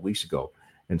a couple of weeks ago,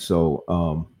 and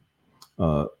so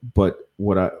but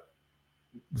what I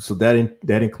so that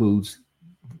includes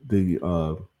the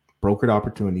brokered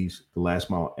opportunities, the last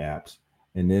mile apps,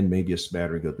 and then maybe a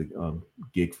smattering of the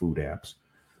gig food apps.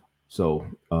 So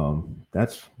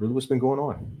that's really what's been going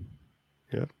on.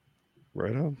 Yeah,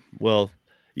 right on. Well,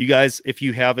 you guys, if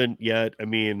you haven't yet, I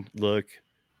mean, look,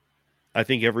 I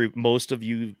think most of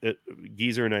you,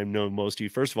 Geezer and I know most of you.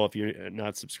 First of all, if you're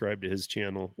not subscribed to his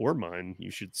channel or mine, you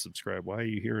should subscribe. Why are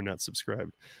you here and not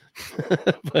subscribed? Yeah,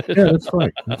 that's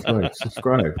right. That's right.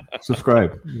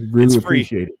 Subscribe. Really It's free.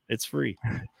 appreciate it. It's free.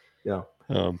 Yeah,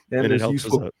 And it there's helps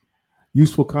us out.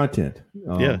 useful content.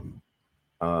 Yeah.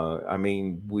 I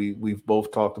mean, we've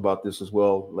both talked about this as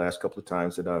well last couple of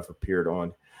times that I've appeared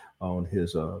on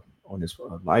his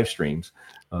live streams.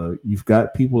 You've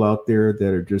got people out there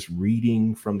that are just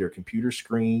reading from their computer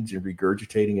screens and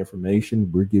regurgitating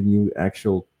information. We're giving you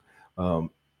actual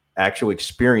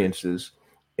experiences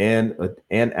and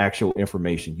actual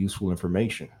information, useful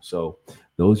information. So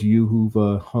those of you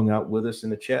who've hung out with us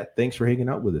in the chat, thanks for hanging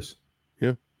out with us.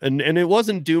 Yeah. And it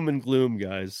wasn't doom and gloom,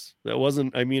 guys. That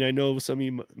wasn't, I mean, I know some of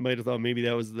you might have thought maybe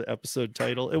that was the episode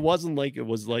title. It wasn't like it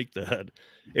was like that.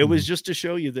 It was just to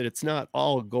show you that it's not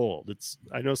all gold.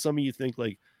 I know some of you think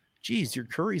like, geez, your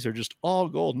curries are just all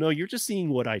gold. No, you're just seeing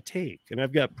what I take. And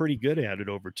I've got pretty good at it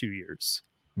over 2 years.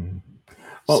 Mm-hmm.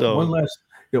 Oh, so one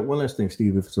last thing,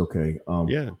 Steve, if it's okay.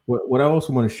 Yeah. What I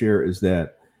also want to share is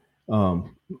that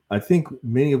I think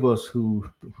many of y'all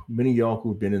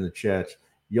who've been in the chats,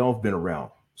 y'all have been around.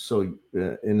 So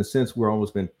in a sense, we're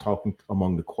almost been talking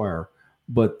among the choir,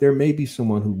 but there may be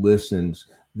someone who listens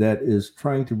that is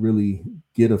trying to really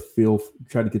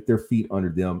try to get their feet under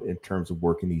them in terms of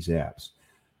working these apps.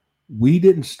 We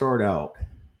didn't start out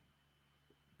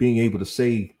being able to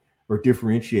say or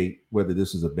differentiate whether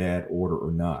this is a bad order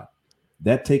or not.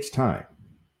 That takes time.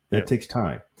 Takes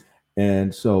time.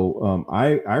 And so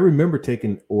I remember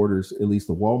taking orders, at least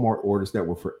the Walmart orders that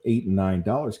were for $8 and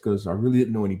 $9 because I really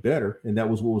didn't know any better, and that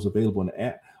was what was available on the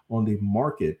app, on the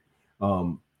market,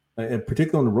 and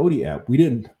particularly on the Roadie app.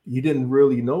 You didn't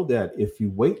really know that if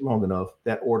you wait long enough,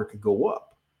 that order could go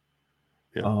up.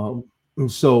 Yeah.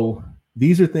 So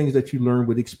these are things that you learn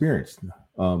with experience.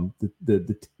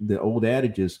 The old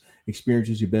adage is experience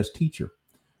is your best teacher.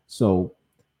 So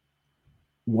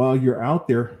while you're out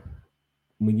there,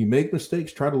 when you make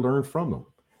mistakes, try to learn from them.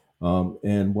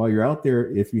 And while you're out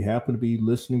there, if you happen to be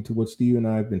listening to what Steve and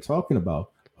I have been talking about,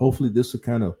 hopefully this will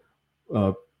kind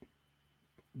of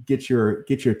get your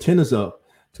antennas up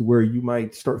to where you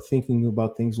might start thinking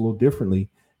about things a little differently,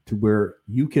 to where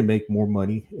you can make more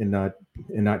money and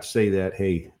not say that,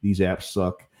 hey, these apps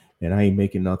suck and I ain't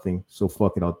making nothing, so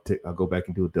fuck it, I'll go back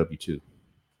and do a W-2.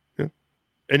 Yeah.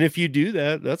 And if you do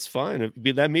that, that's fine.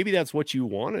 Maybe that's what you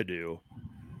want to do.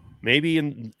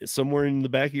 Maybe somewhere in the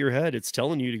back of your head, it's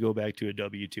telling you to go back to a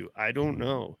W-2. I don't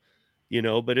know,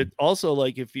 but it also,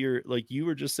 like, if you're like you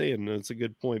were just saying, that's a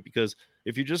good point, because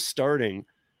if you're just starting,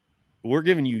 we're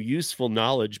giving you useful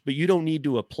knowledge, but you don't need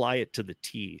to apply it to the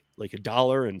T, like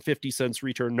 $1.50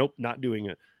 return. Nope, not doing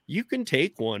it. You can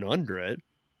take one under it.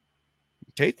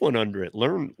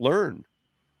 Learn,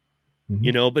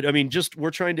 but I mean, we're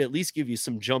trying to at least give you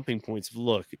some jumping points.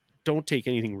 Look, don't take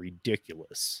anything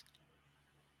ridiculous.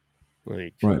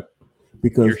 Like, right,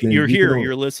 because you're here,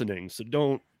 you're listening, so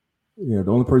don't. Yeah,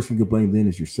 the only person you can blame then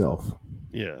is yourself.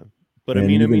 Yeah, but I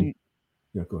mean,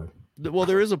 yeah, go ahead. Well,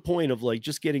 there is a point of like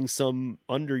just getting some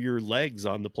under your legs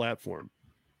on the platform.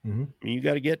 Mm-hmm. I mean, you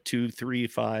got to get 2, 3,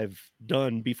 5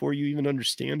 done before you even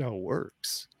understand how it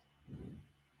works.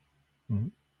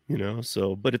 Mm-hmm.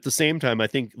 So, but at the same time, I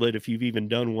think that if you've even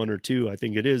done 1 or 2, I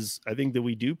think that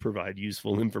we do provide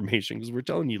useful information, because we're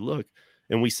telling you, look.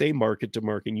 And we say market to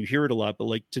market, and you hear it a lot, but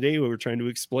like today we were trying to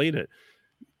explain it.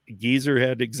 Geezer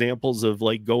had examples of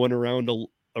like going around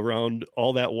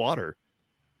all that water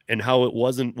and how it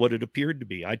wasn't what it appeared to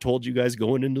be. I told you guys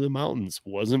going into the mountains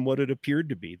wasn't what it appeared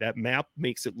to be. That map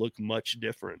makes it look much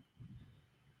different.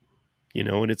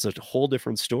 And it's a whole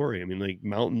different story. I mean, like,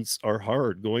 mountains are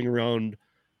hard. Going around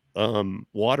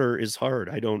water is hard.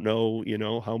 I don't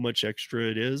know, how much extra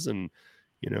it is. And,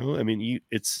 I mean,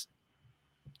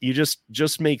 you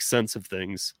just make sense of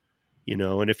things,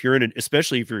 and if you're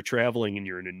especially if you're traveling and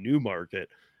you're in a new market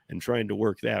and trying to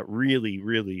work that, really,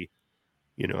 really,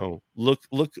 look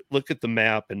at the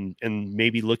map and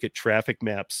maybe look at traffic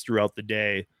maps throughout the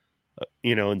day,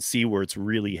 and see where it's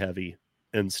really heavy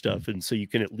and stuff. And so you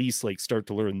can at least like start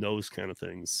to learn those kind of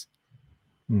things.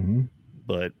 Mm-hmm.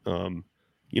 But,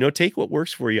 take what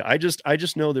works for you. I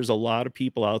just know there's a lot of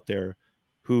people out there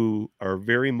who are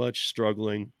very much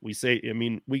struggling. We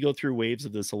go through waves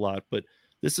of this a lot, but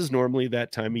this is normally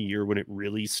that time of year when it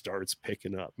really starts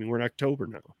picking up. I mean, we're in October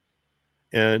now,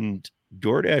 and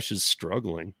DoorDash is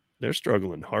struggling. They're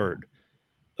struggling hard.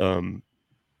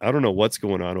 I don't know what's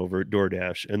going on over at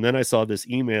DoorDash. And then I saw this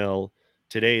email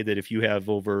today that if you have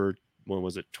over,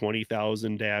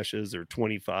 20,000 dashes or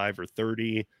 25 or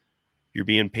 30, you're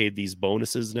being paid these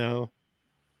bonuses now.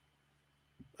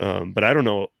 But I don't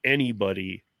know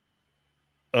anybody.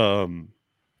 I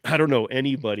don't know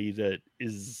anybody that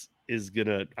is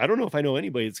gonna. I don't know if I know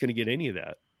anybody that's gonna get any of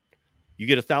that. You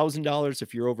get $1,000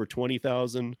 if you're over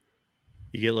 20,000.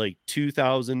 You get like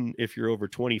 2,000 if you're over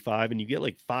 25, and you get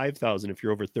like 5,000 if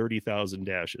you're over 30,000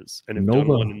 dashes. And have done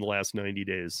one in the last 90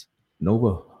 days.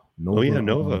 Nova. Oh yeah,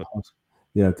 Nova.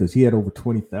 Yeah, because he had over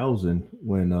 20,000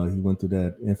 when he went through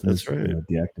that infamous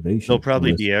deactivation. They'll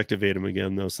probably deactivate him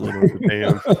again though, so they don't have to pay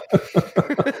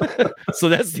him. So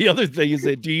that's the other thing is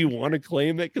that do you want to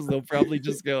claim it? Because they'll probably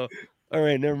just go, all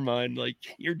right, never mind. Like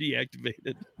you're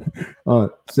deactivated.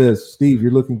 Says Steve,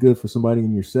 you're looking good for somebody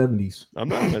in your 70s. I'm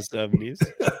not in my 70s.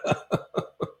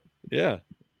 Yeah.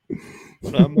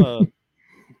 I'm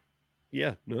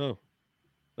yeah, no.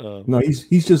 No,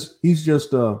 he's just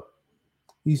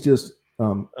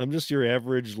I'm just your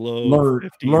average low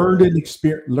learned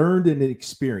and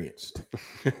experienced.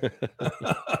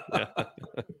 Yeah.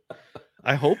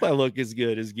 I hope I look as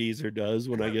good as Geezer does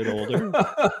when I get older.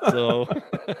 So,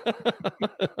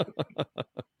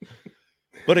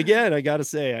 but again, I got to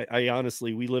say, I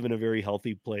honestly, we live in a very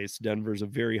healthy place. Denver's a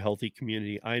very healthy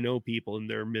community. I know people in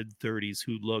their mid 30s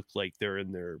who look like they're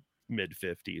in their mid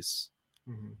 50s.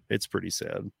 Mm-hmm. It's pretty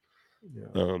sad.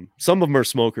 Yeah. Some of them are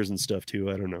smokers and stuff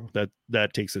too. I don't know.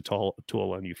 That takes a toll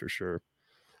on you for sure.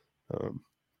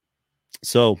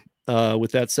 So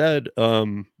with that said,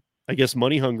 I guess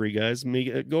money hungry guys,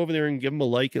 go over there and give them a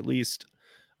like at least.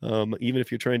 Even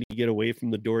if you're trying to get away from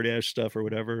the DoorDash stuff or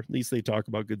whatever, at least they talk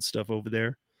about good stuff over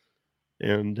there.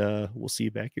 And we'll see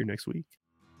you back here next week.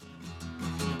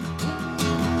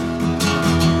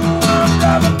 I'm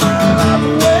driving my life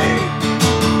away.